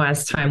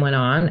 as time went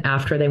on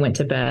after they went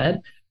to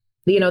bed.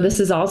 This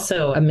is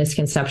also a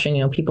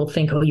misconception. People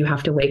think, oh, you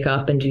have to wake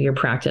up and do your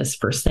practice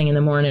first thing in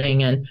the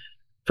morning. And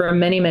for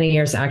many, many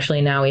years, actually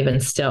now, even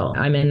still,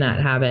 I'm in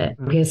that habit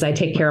because I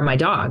take care of my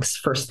dogs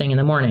first thing in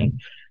the morning.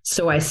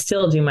 So I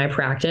still do my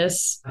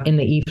practice in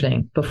the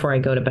evening before I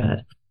go to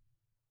bed.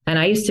 And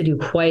I used to do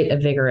quite a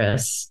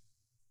vigorous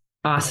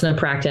asana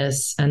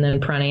practice and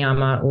then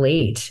pranayama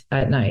late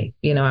at night.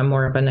 I'm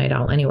more of a night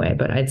owl anyway,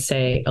 but I'd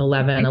say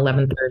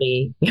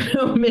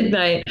 11:30,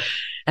 midnight.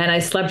 And I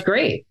slept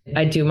great.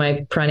 I'd do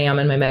my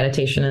pranayama and my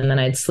meditation and then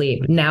I'd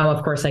sleep. Now,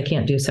 of course, I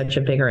can't do such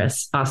a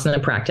vigorous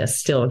asana practice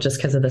still just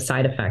because of the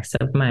side effects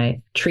of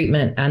my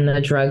treatment and the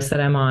drugs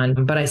that I'm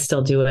on, but I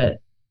still do it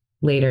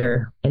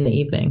later in the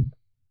evening.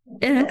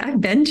 And I've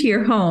been to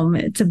your home.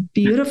 It's a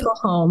beautiful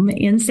home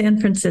in San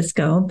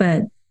Francisco.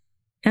 But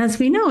as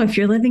we know, if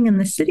you're living in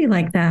the city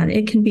like that,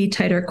 it can be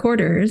tighter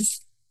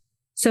quarters.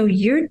 So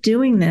you're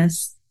doing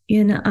this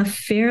in a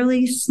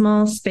fairly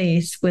small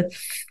space with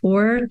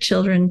 4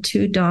 children,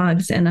 2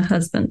 dogs, and a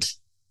husband.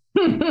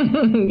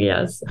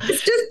 Yes.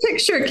 Just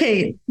picture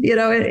Kate,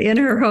 in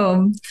her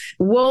home.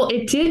 Well,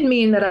 it did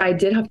mean that I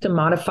did have to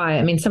modify.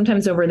 I mean,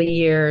 sometimes over the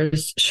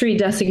years, Sri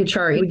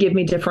Desikachar would give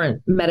me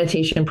different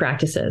meditation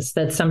practices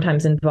that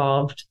sometimes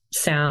involved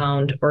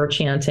sound or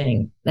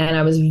chanting. And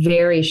I was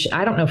very,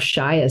 I don't know if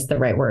shy is the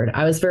right word.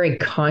 I was very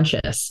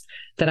conscious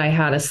that I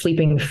had a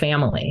sleeping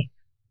family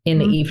in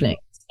the evening.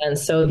 And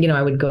so,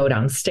 I would go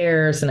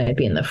downstairs and I'd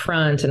be in the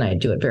front and I'd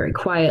do it very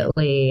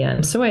quietly.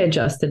 And so I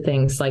adjusted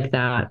things like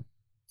that.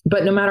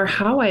 But no matter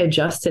how I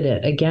adjusted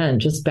it, again,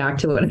 just back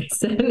to what I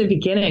said in the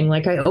beginning,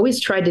 like I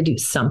always tried to do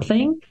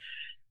something.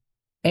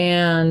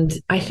 And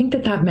I think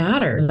that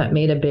mattered. That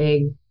made a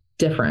big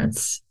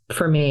difference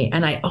for me.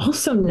 And I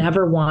also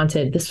never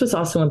wanted, this was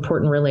also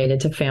important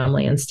related to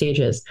family and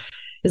stages,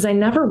 is I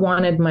never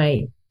wanted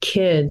my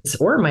kids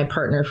or my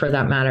partner for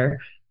that matter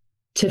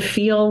to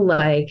feel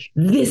like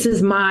this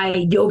is my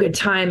yoga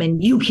time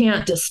and you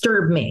can't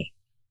disturb me.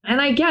 And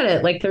I get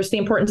it. Like there's the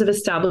importance of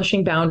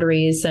establishing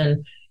boundaries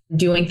and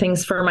doing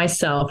things for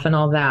myself and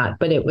all that.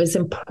 But it was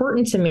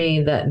important to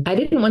me that I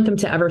didn't want them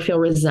to ever feel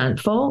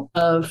resentful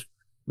of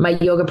my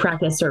yoga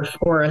practice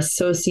or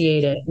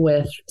associate it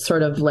with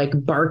sort of like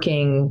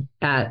barking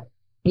at,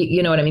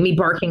 you know what I mean? Me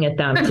barking at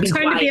them. I'm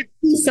trying to be at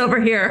peace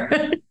over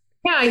here.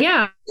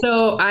 Yeah.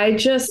 So I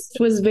just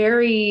was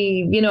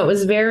very, it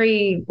was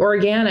very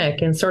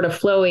organic and sort of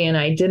flowy, and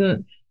I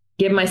didn't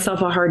give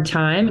myself a hard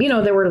time.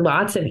 There were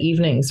lots of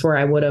evenings where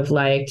I would have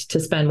liked to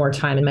spend more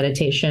time in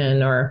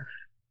meditation or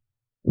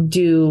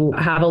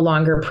have a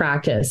longer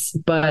practice.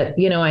 But,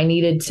 I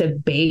needed to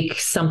bake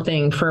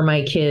something for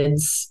my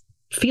kids'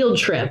 field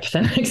trip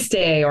the next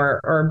day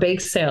or bake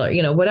sale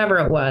or, whatever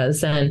it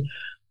was. And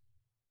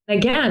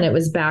again, it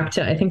was back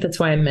to, I think that's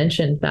why I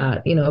mentioned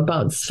that,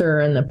 about Sir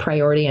and the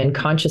priority and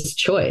conscious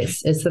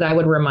choice is that I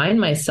would remind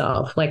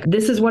myself, like,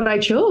 this is what I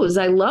chose.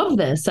 I love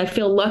this. I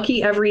feel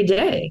lucky every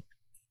day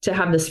to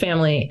have this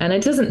family. And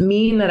it doesn't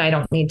mean that I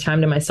don't need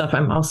time to myself.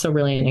 I'm also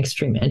really an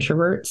extreme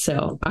introvert.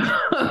 So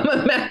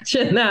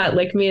imagine that,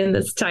 like me in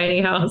this tiny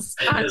house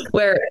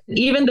where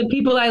even the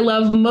people I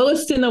love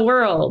most in the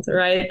world,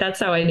 right? That's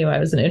how I knew I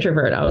was an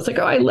introvert. I was like,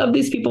 oh, I love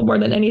these people more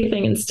than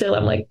anything. And still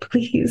I'm like,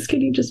 please,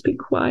 can you just be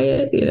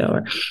quiet?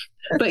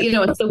 But,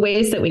 it's the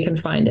ways that we can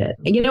find it.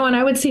 And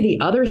I would say the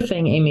other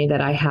thing, Amy,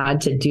 that I had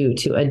to do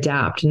to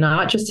adapt,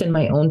 not just in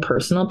my own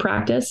personal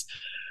practice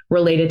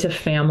related to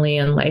family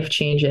and life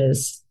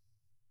changes,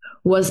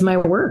 was my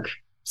work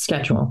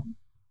schedule.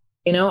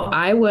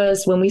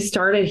 When we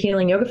started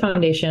Healing Yoga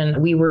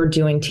Foundation, we were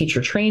doing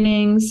teacher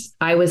trainings.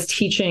 I was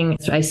teaching,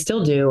 I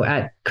still do,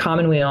 at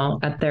Commonweal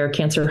at their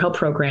cancer help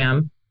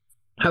program.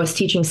 I was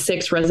teaching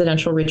 6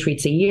 residential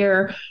retreats a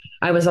year.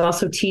 I was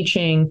also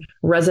teaching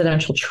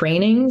residential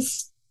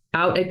trainings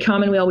out at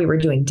Commonweal. We were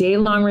doing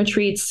day-long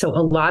retreats. So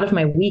a lot of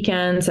my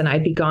weekends, and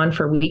I'd be gone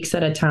for weeks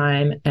at a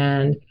time.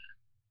 And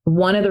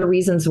one of the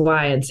reasons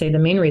why, I'd say the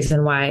main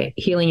reason why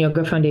Healing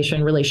Yoga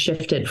Foundation really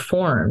shifted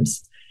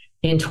forms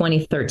in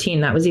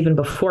 2013, that was even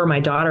before my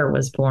daughter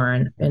was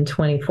born in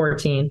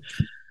 2014,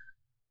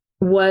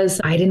 was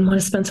I didn't want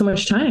to spend so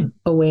much time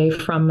away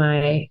from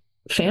my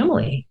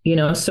family,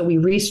 so we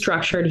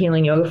restructured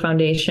Healing Yoga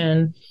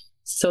Foundation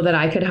so that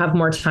I could have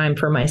more time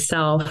for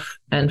myself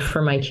and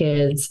for my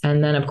kids.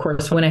 And then, of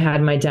course, when I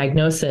had my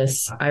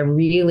diagnosis, I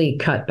really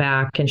cut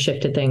back and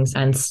shifted things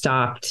and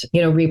stopped,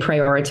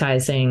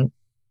 reprioritizing.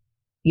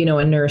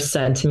 A nurse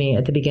said to me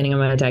at the beginning of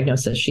my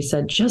diagnosis, she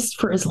said, just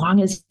for as long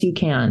as you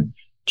can,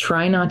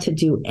 try not to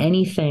do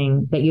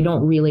anything that you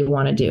don't really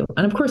want to do.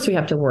 And of course, we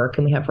have to work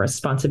and we have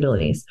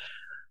responsibilities.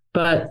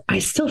 But I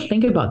still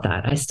think about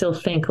that. I still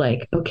think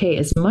like, okay,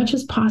 as much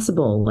as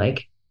possible,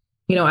 like,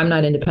 I'm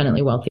not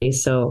independently wealthy.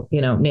 So,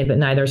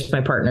 neither is my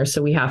partner.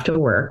 So we have to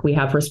work. We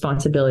have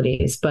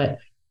responsibilities. But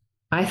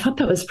I thought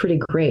that was pretty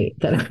great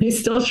that I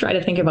still try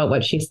to think about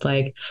what she's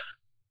like,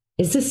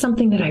 is this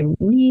something that I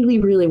really,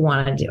 really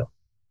want to do?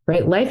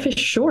 Right? Life is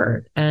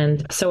short.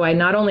 And so I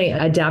not only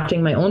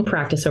adapting my own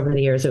practice over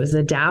the years, it was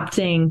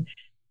adapting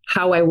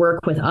how I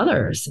work with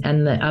others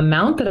and the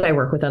amount that I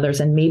work with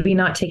others, and maybe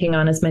not taking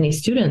on as many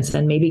students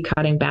and maybe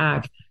cutting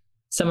back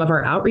some of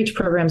our outreach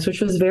programs, which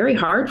was very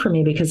hard for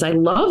me because I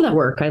love that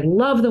work. I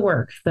love the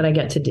work that I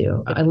get to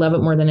do. I love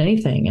it more than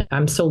anything.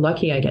 I'm so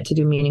lucky I get to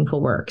do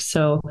meaningful work.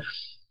 So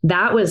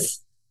that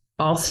was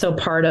also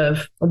part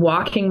of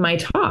walking my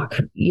talk.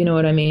 You know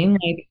what I mean?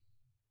 Like,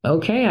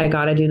 okay, I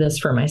got to do this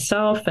for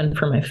myself and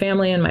for my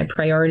family and my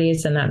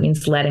priorities. And that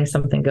means letting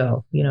something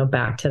go,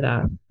 back to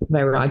that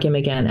vairagyam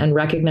again and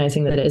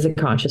recognizing that it is a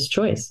conscious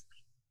choice.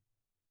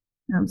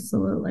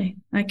 Absolutely.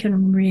 I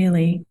can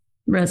really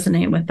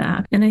resonate with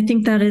that. And I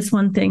think that is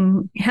one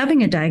thing,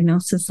 having a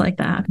diagnosis like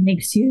that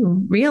makes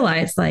you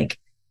realize, like,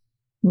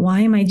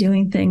 why am I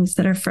doing things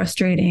that are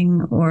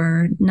frustrating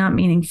or not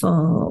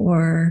meaningful,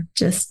 or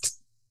just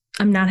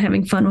I'm not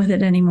having fun with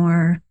it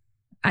anymore?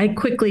 I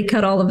quickly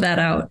cut all of that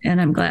out, and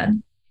I'm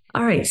glad.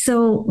 All right.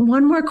 So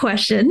one more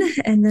question,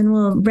 and then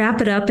we'll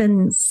wrap it up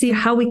and see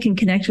how we can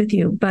connect with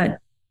you. But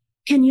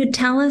can you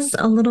tell us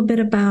a little bit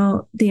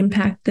about the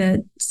impact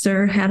that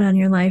Sir had on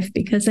your life?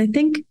 Because I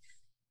think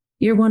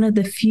you're one of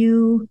the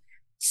few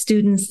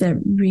students that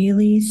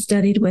really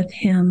studied with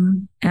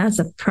him as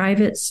a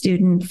private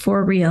student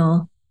for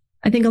real.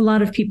 I think a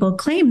lot of people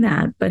claim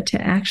that, but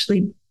to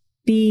actually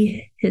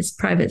be his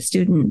private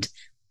student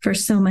for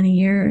so many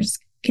years,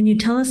 can you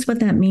tell us what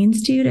that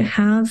means to you to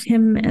have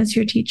him as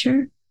your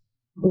teacher?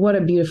 What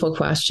a beautiful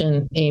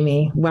question,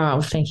 Amy.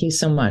 Wow. Thank you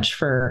so much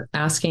for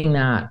asking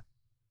that.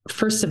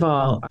 First of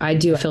all, I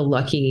do feel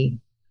lucky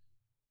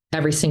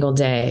every single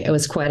day. It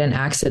was quite an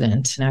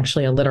accident, and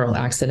actually a literal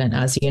accident.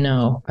 As you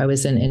know, I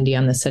was in India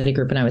on the study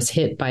group and I was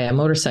hit by a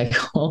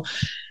motorcycle,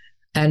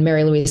 and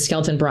Mary Louise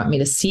Skelton brought me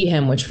to see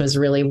him, which was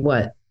really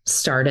what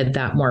started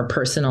that more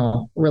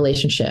personal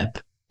relationship.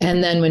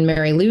 And then when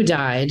Mary Lou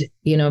died,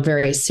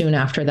 very soon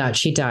after that,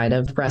 she died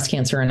of breast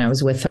cancer. And I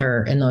was with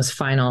her in those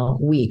final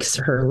weeks,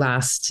 her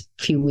last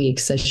few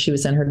weeks as she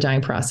was in her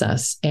dying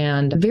process.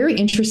 And very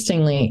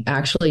interestingly,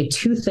 actually,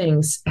 two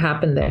things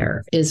happened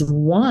there. Is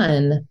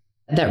one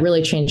that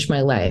really changed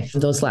my life,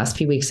 those last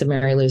few weeks of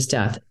Mary Lou's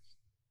death.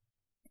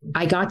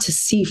 I got to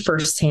see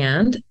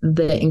firsthand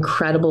the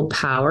incredible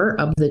power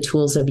of the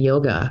tools of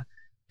yoga,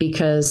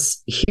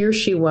 because here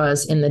she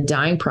was in the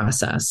dying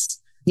process.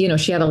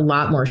 She had a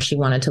lot more she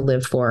wanted to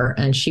live for,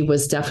 and she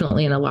was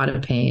definitely in a lot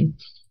of pain,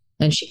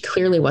 and she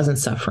clearly wasn't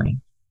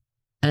suffering.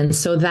 And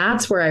so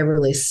that's where I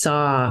really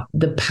saw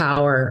the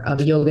power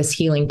of yoga's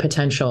healing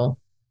potential,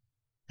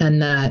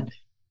 and that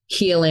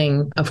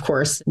healing, of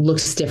course,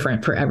 looks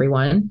different for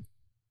everyone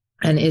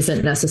and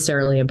isn't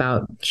necessarily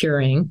about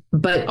curing.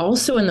 But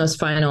also in those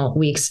final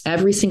weeks,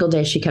 every single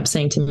day, she kept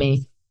saying to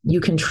me, you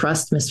can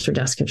trust Mr.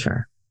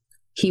 Deskachar.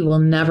 He will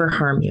never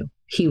harm you.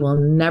 He will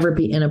never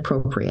be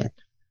inappropriate.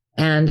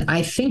 And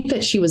I think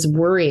that she was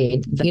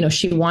worried that,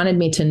 she wanted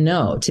me to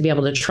know, to be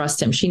able to trust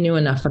him. She knew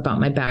enough about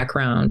my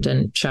background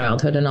and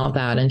childhood and all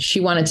that. And she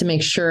wanted to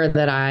make sure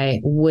that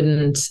I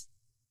wouldn't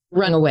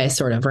run away,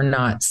 sort of, or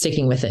not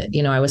sticking with it.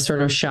 I was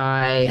sort of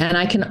shy. And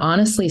I can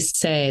honestly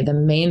say the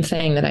main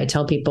thing that I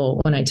tell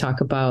people when I talk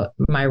about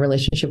my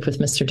relationship with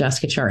Mr.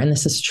 Deskachar, and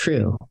this is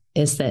true,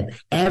 is that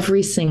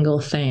every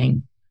single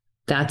thing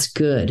that's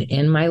good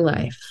in my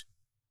life,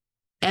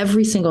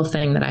 every single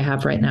thing that I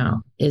have right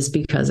now is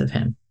because of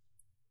him.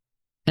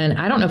 And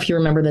I don't know if you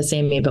remember this,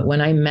 Amy, but when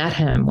I met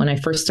him, when I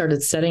first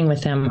started studying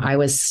with him, I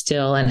was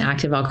still an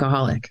active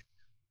alcoholic.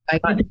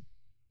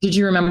 Did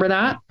you remember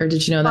that? Or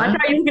did you know that? I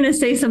thought you were going to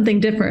say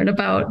something different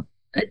about,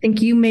 I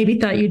think you maybe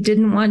thought you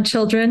didn't want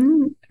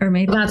children, or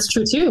maybe. That's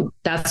true too.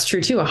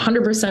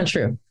 100%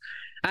 true.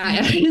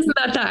 Isn't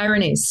that the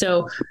irony?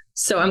 So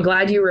I'm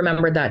glad you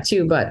remembered that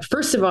too. But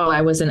first of all,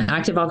 I was an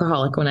active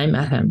alcoholic when I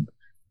met him.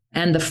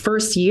 And the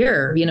first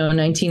year,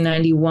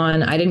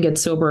 1991, I didn't get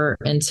sober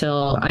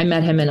until I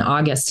met him in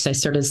August. I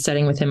started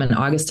studying with him in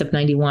August of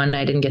 91.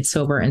 I didn't get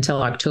sober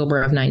until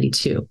October of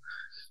 92.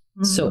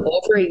 Mm-hmm. So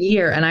over a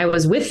year, and I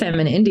was with him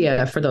in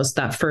India for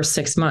that first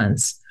 6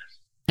 months.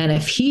 And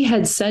if he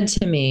had said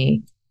to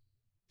me,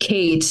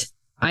 Kate,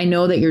 I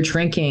know that you're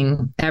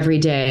drinking every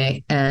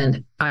day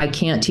and I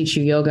can't teach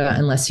you yoga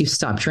unless you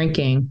stop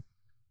drinking.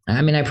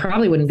 I mean, I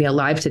probably wouldn't be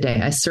alive today.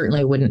 I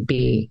certainly wouldn't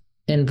be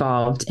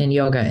involved in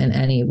yoga in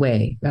any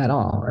way at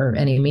all, or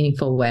any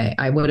meaningful way.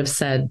 I would have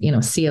said,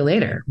 see you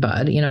later,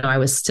 bud. I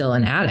was still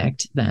an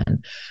addict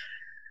then.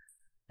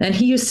 And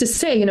he used to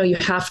say, you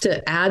have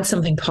to add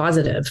something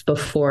positive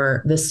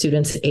before the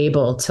student's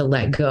able to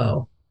let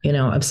go,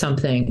 of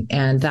something.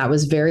 And that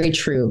was very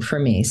true for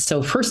me.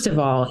 So first of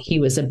all, he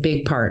was a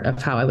big part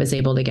of how I was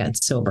able to get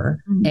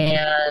sober. Mm-hmm.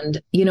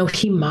 And,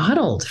 he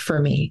modeled for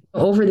me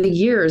over the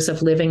years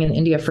of living in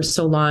India for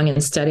so long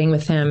and studying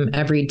with him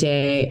every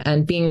day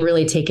and being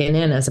really taken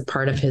in as a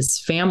part of his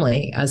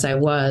family as I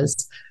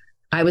was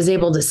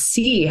able to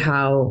see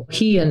how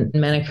he and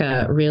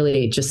Menika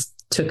really just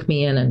took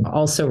me in. And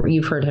also,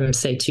 you've heard him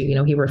say too,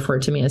 he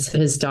referred to me as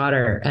his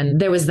daughter.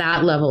 And there was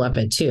that level of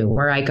it too,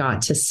 where I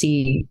got to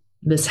see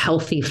this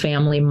healthy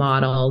family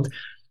modeled.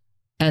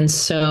 And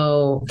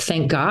so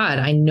thank God,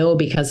 I know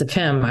because of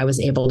him, I was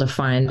able to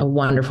find a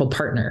wonderful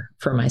partner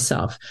for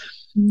myself.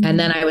 Mm-hmm. And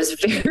then I was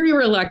very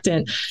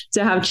reluctant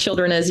to have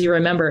children, as you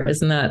remember.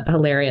 Isn't that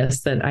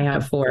hilarious that I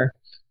have 4?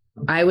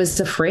 I was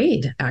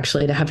afraid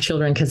actually to have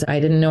children because I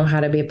didn't know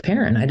how to be a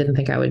parent. I didn't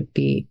think I would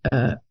be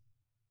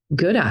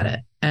good at it.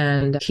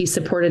 And he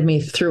supported me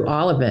through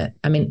all of it.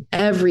 I mean,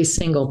 every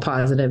single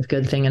positive,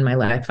 good thing in my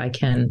life, I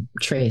can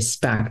trace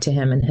back to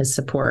him and his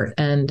support.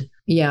 And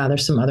yeah,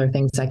 there's some other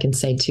things I can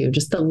say too.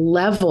 Just the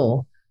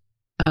level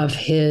of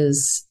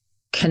his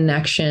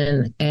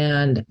connection.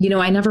 And,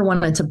 I never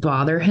wanted to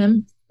bother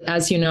him.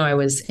 As you know, I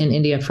was in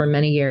India for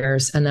many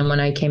years. And then when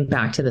I came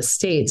back to the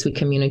States, we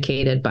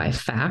communicated by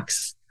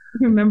fax.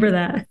 Remember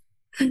that.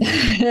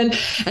 and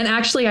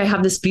actually I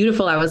have this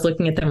beautiful, I was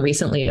looking at them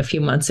recently a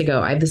few months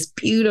ago. I have this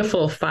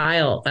beautiful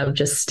file of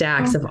just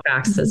stacks of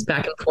faxes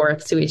back and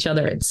forth to each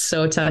other. It's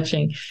so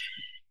touching.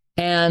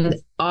 And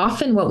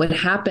often what would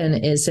happen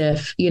is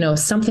if,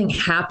 something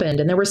happened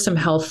and there were some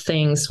health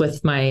things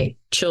with my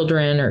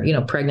children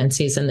or,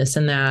 pregnancies and this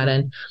and that.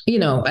 And,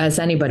 as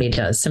anybody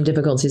does, some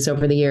difficulties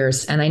over the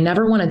years. And I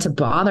never wanted to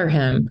bother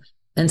him.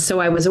 And so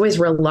I was always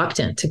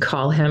reluctant to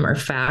call him or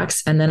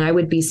fax. And then I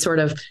would be sort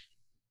of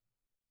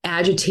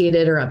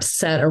agitated or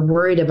upset or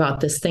worried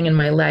about this thing in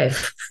my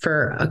life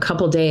for a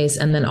couple of days.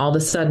 And then all of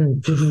a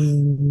sudden,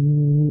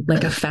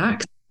 like a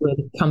fax would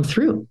come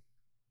through.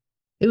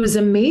 It was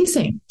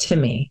amazing to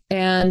me.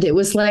 And it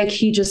was like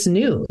he just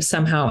knew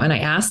somehow. And I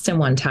asked him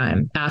one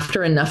time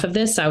after enough of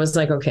this, I was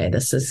like, okay,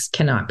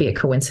 cannot be a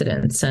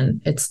coincidence.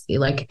 And it's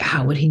like,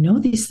 how would he know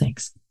these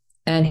things?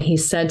 And he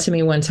said to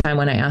me one time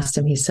when I asked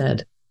him, he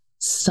said,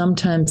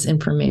 sometimes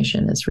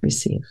information is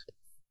received.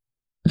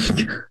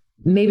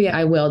 Maybe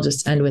I will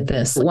just end with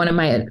this. One of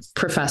my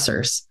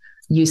professors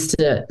used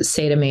to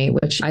say to me,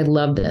 which I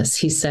love this.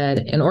 He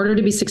said, in order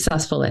to be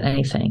successful at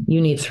anything, you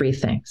need three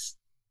things.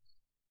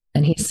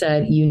 And he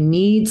said, you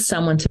need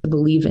someone to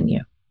believe in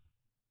you.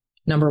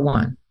 Number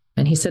one.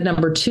 And he said,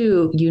 number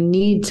two, you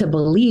need to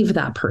believe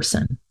that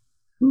person.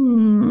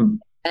 And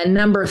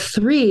number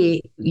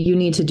three, you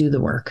need to do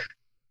the work.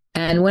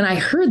 And when I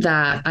heard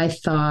that, I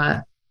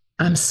thought,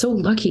 I'm so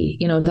lucky.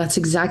 That's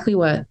exactly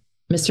what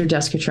Mr.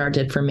 Deskachar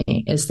did for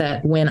me, is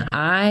that when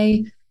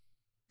I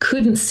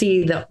couldn't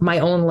see my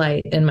own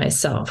light in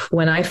myself,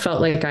 when I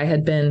felt like I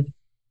had been,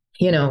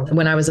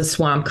 when I was a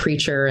swamp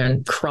creature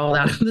and crawled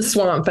out of the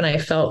swamp and I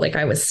felt like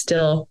I was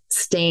still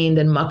stained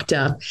and mucked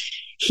up,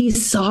 he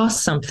saw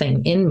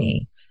something in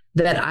me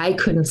that I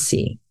couldn't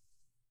see.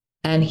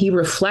 And he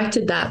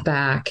reflected that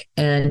back.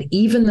 And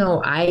even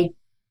though I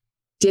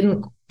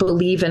didn't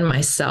believe in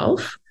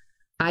myself,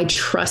 I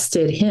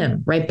trusted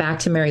him. Right back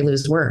to Mary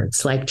Lou's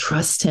words, like,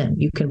 trust him.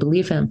 You can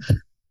believe him.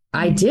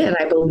 I did.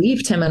 I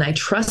believed him and I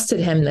trusted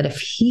him that if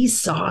he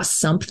saw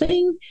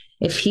something,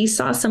 if he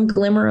saw some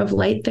glimmer of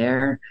light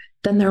there,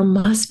 then there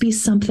must be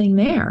something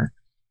there.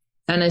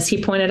 And as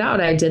he pointed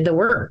out, I did the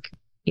work.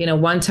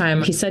 One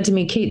time he said to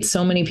me, Kate,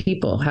 so many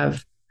people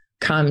have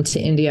come to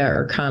India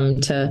or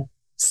come to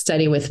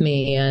study with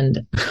me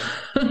and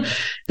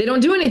they don't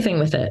do anything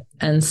with it.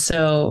 And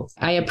so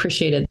I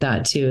appreciated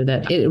that too,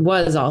 that it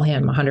was all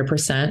him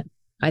 100%.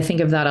 I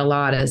think of that a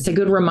lot as a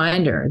good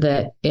reminder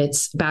that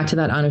it's back to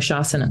that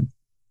Anushasana.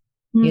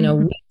 We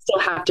still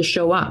have to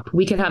show up.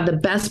 We could have the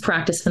best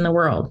practice in the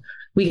world.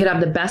 We could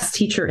have the best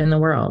teacher in the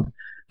world,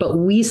 but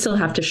we still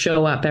have to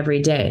show up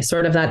every day.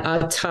 Sort of that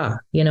atta,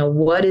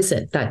 what is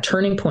it, that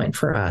turning point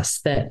for us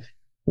that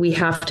we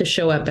have to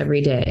show up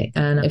every day.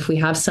 And if we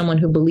have someone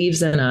who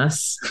believes in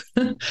us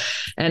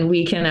and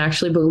we can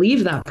actually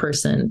believe that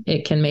person,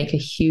 it can make a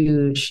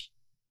huge,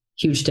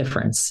 huge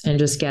difference in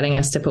just getting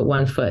us to put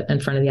one foot in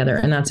front of the other.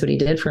 And that's what he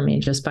did for me.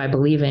 Just by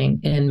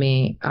believing in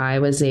me, I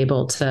was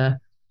able to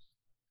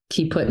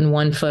keep putting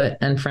one foot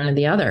in front of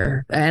the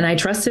other. And I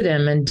trusted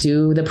him and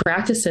do the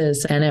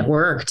practices. And it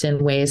worked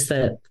in ways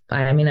that,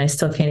 I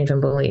still can't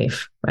even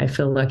believe. I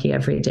feel lucky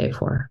every day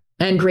for,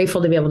 and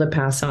grateful to be able to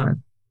pass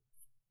on.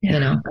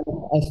 Yeah.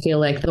 I feel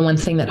like the one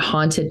thing that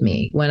haunted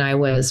me when I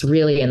was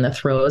really in the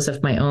throes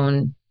of my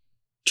own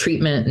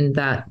treatment and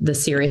that the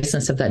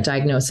seriousness of that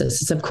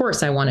diagnosis is, of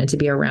course, I wanted to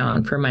be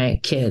around for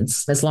my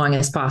kids as long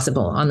as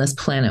possible on this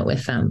planet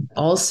with them.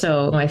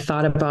 Also, I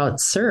thought about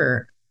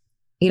Sir.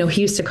 He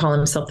used to call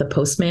himself the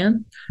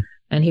postman,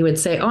 and he would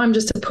say, oh, I'm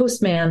just a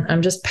postman.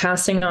 I'm just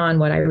passing on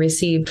what I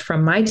received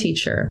from my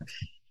teacher.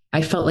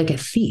 I felt like a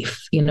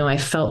thief. I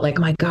felt like,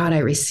 my God, I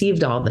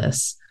received all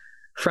this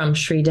from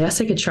Sri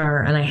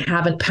Desikachar and I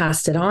haven't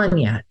passed it on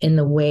yet in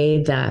the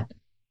way that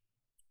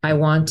I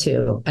want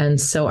to.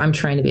 And so I'm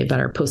trying to be a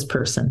better post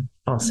person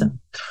also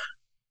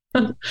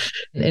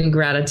in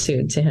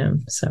gratitude to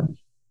him. So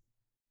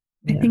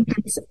yeah. I think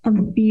it's a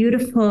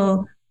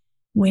beautiful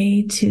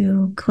way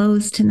to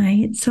close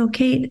tonight. So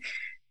Kate,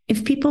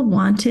 if people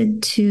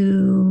wanted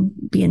to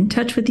be in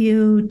touch with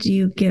you, do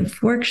you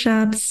give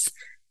workshops?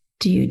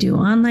 Do you do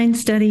online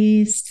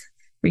studies,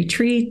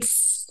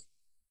 retreats?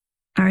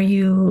 Are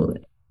you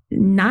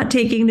not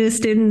taking new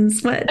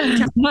students? Tell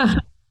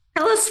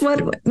us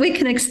what we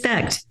can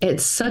expect.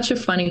 It's such a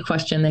funny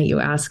question that you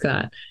ask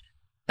that.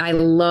 I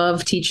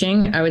love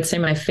teaching. I would say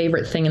my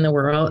favorite thing in the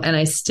world. And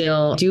I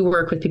still do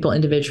work with people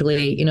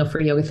individually. For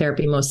yoga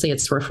therapy, mostly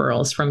it's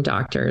referrals from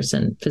doctors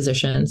and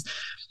physicians.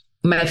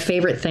 My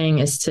favorite thing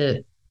is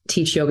to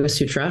teach Yoga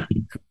Sutra,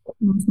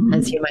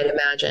 as you might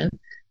imagine.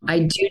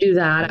 I do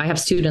that. I have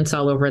students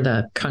all over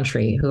the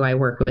country who I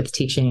work with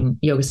teaching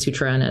Yoga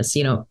Sutra and as,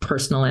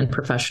 personal and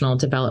professional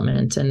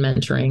development and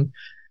mentoring,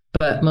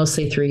 but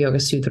mostly through Yoga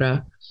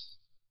Sutra.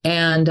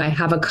 And I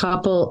have a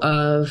couple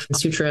of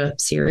sutra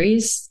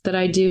series that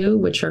I do,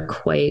 which are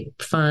quite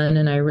fun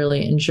and I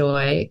really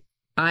enjoy.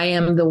 I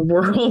am the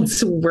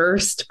world's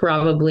worst,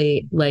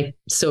 probably like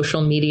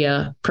social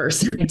media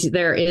person.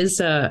 There is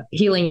a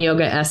Healing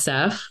Yoga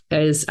SF,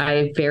 as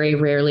I very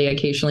rarely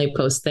occasionally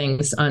post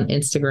things on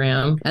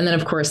Instagram. And then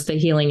of course the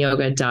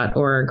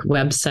healingyoga.org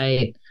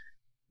website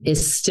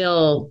is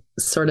still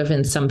sort of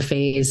in some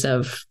phase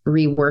of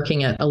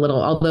reworking it a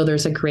little, although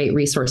there's a great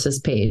resources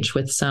page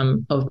with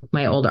some of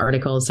my old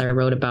articles I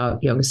wrote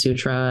about Yoga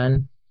Sutra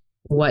and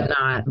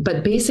whatnot.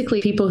 But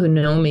basically, people who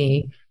know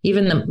me,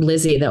 even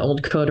Lizzie, the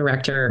old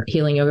co-director,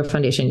 Healing Yoga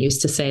Foundation,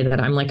 used to say that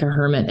I'm like a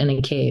hermit in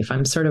a cave.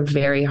 I'm sort of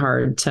very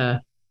hard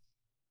to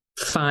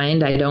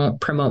find. I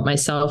don't promote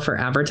myself or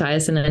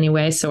advertise in any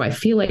way. So I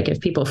feel like if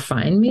people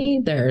find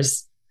me,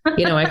 there's, I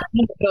kind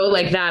of go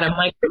like that. I'm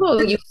like, oh,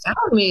 you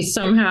found me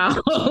somehow.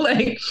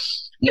 Like,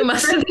 you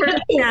must have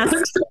worked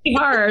pretty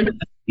hard.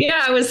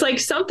 Yeah, I was like,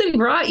 something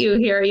brought you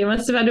here. You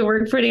must have had to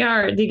work pretty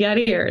hard to get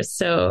here.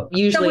 So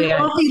usually we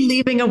won't be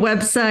leaving a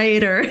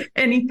website or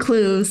any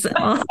clues.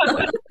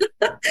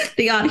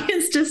 The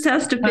audience just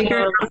has to figure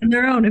it out on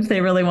their own if they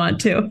really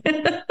want to.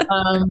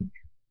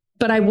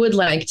 But I would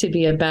like to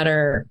be a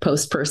better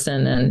post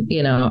person. And,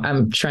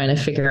 I'm trying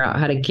to figure out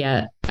how to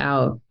get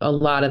out a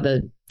lot of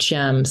the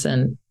gems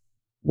and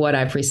what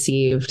I've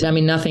received. I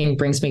mean, nothing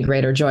brings me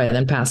greater joy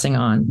than passing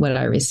on what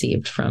I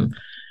received from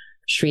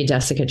Sri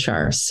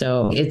Desikachar.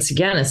 So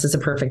this is a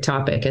perfect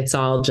topic. It's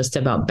all just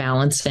about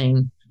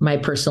balancing my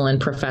personal and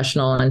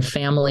professional and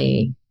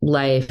family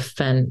life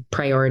and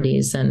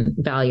priorities and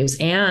values.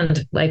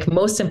 And like,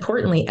 most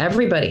importantly,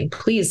 everybody,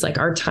 please, like,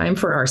 our time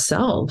for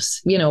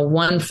ourselves.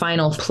 One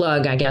final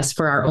plug, I guess,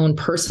 for our own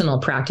personal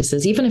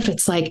practices, even if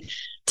it's like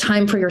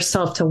time for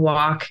yourself to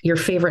walk your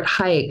favorite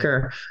hike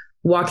or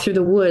walk through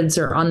the woods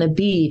or on the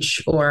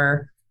beach,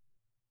 or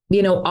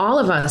all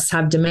of us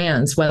have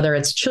demands, whether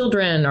it's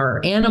children or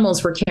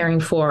animals we're caring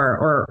for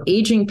or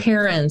aging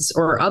parents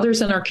or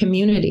others in our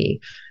community.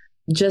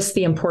 Just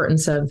the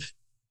importance of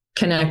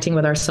connecting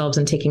with ourselves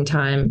and taking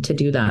time to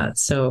do that.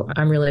 So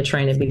I'm really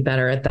trying to be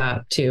better at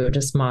that too,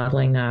 just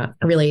modeling that,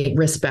 really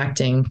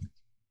respecting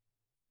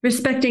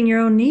your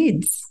own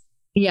needs.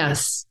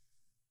 Yes.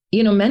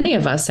 Many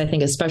of us, I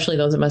think, especially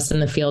those of us in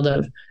the field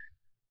of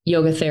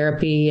yoga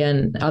therapy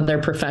and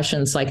other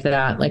professions like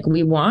that, like,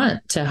 we want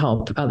to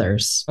help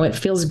others. It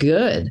feels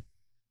good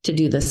to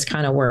do this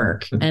kind of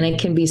work. And it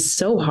can be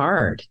so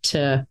hard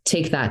to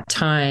take that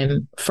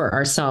time for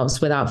ourselves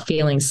without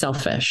feeling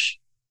selfish.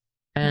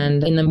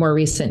 And in the more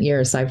recent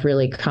years, I've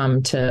really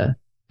come to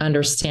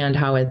understand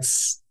how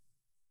it's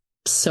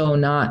so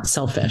not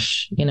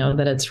selfish,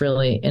 that it's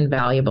really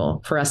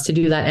invaluable for us to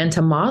do that and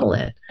to model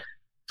it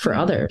for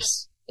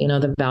others,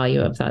 the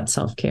value of that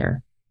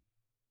self-care.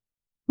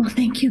 Well,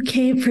 thank you,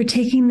 Kate, for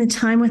taking the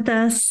time with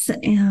us.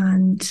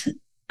 And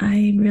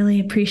I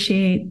really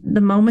appreciate the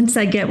moments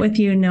I get with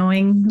you,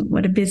 knowing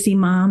what a busy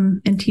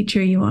mom and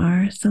teacher you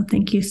are. So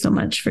thank you so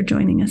much for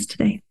joining us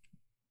today.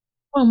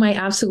 Oh, my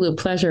absolute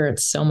pleasure.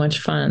 It's so much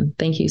fun.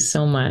 Thank you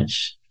so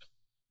much.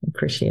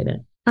 Appreciate it.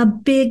 A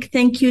big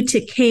thank you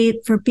to Kate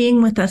for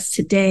being with us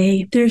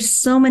today. There's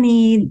so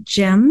many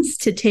gems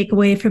to take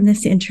away from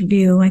this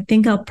interview. I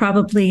think I'll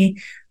probably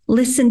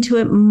listen to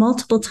it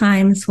multiple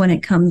times when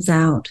it comes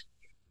out.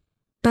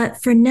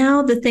 But for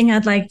now, the thing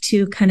I'd like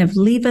to kind of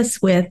leave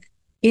us with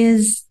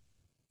is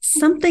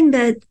something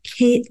that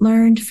Kate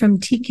learned from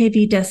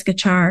TKV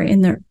Desikachar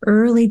in the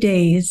early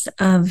days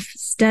of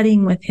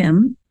studying with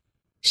him.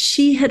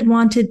 She had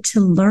wanted to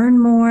learn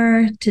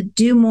more, to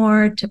do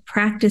more, to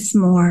practice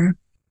more.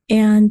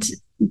 And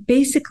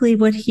basically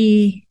what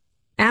he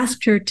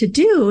asked her to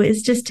do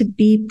is just to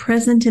be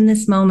present in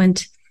this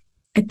moment,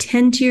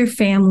 attend to your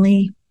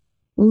family,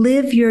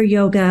 live your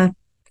yoga,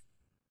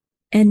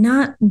 and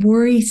not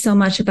worry so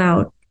much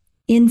about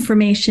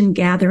information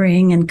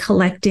gathering and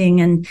collecting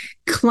and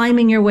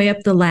climbing your way up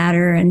the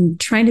ladder and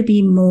trying to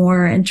be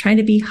more and trying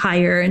to be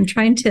higher and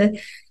trying to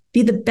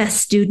be the best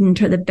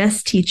student or the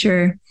best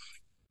teacher.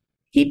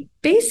 He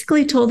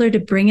basically told her to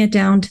bring it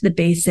down to the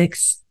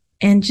basics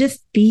and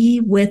just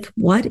be with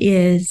what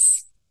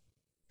is,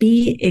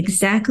 be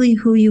exactly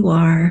who you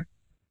are,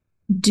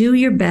 do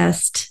your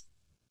best,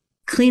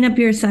 clean up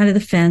your side of the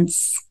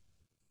fence,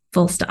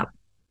 full stop.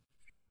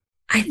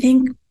 I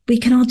think we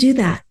can all do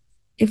that.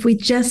 If we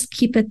just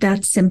keep it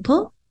that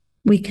simple,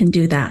 we can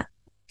do that.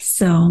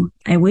 So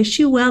I wish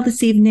you well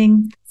this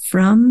evening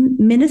from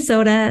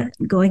Minnesota,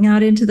 going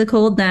out into the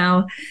cold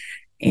now,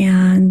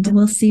 and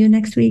we'll see you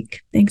next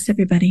week. Thanks,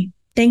 everybody.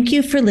 Thank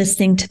you for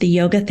listening to the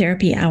Yoga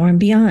Therapy Hour and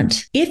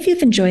Beyond. If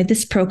you've enjoyed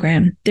this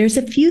program, there's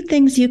a few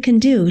things you can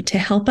do to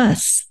help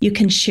us. You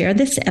can share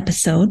this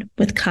episode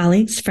with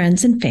colleagues,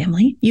 friends, and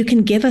family. You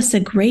can give us a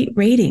great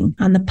rating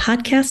on the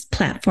podcast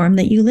platform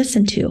that you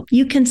listen to.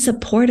 You can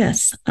support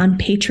us on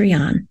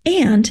Patreon,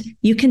 and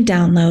you can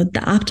download the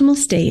Optimal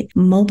State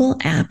mobile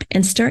app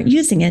and start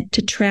using it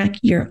to track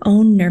your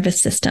own nervous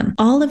system.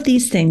 All of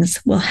these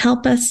things will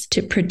help us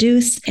to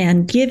produce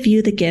and give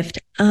you the gift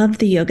of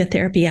the Yoga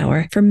Therapy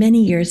Hour for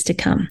many years to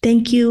come.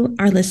 Thank you,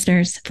 our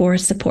listeners, for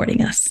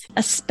supporting us.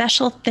 A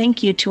special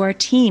thank you to our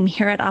team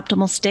here at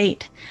Optimal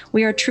State.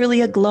 We are truly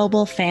a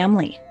global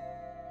family.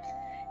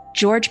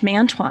 George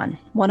Mantuan,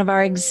 one of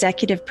our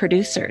executive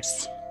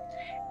producers.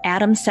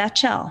 Adam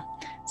Satchel,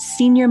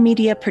 senior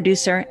media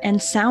producer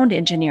and sound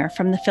engineer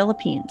from the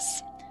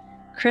Philippines.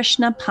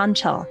 Krishna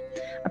Panchal,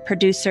 a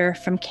producer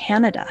from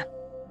Canada.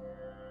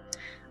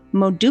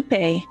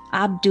 Modupe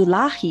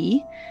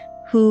Abdullahi,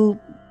 who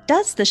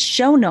does the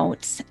show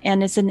notes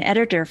and is an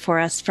editor for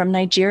us from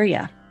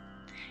Nigeria.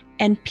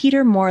 And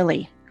Peter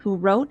Morley, who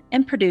wrote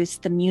and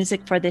produced the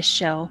music for this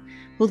show,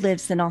 who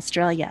lives in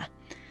Australia.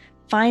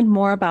 Find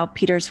more about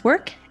Peter's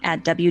work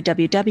at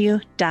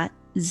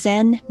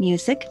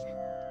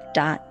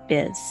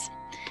www.zenmusic.biz.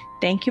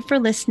 Thank you for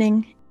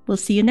listening. We'll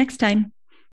see you next time.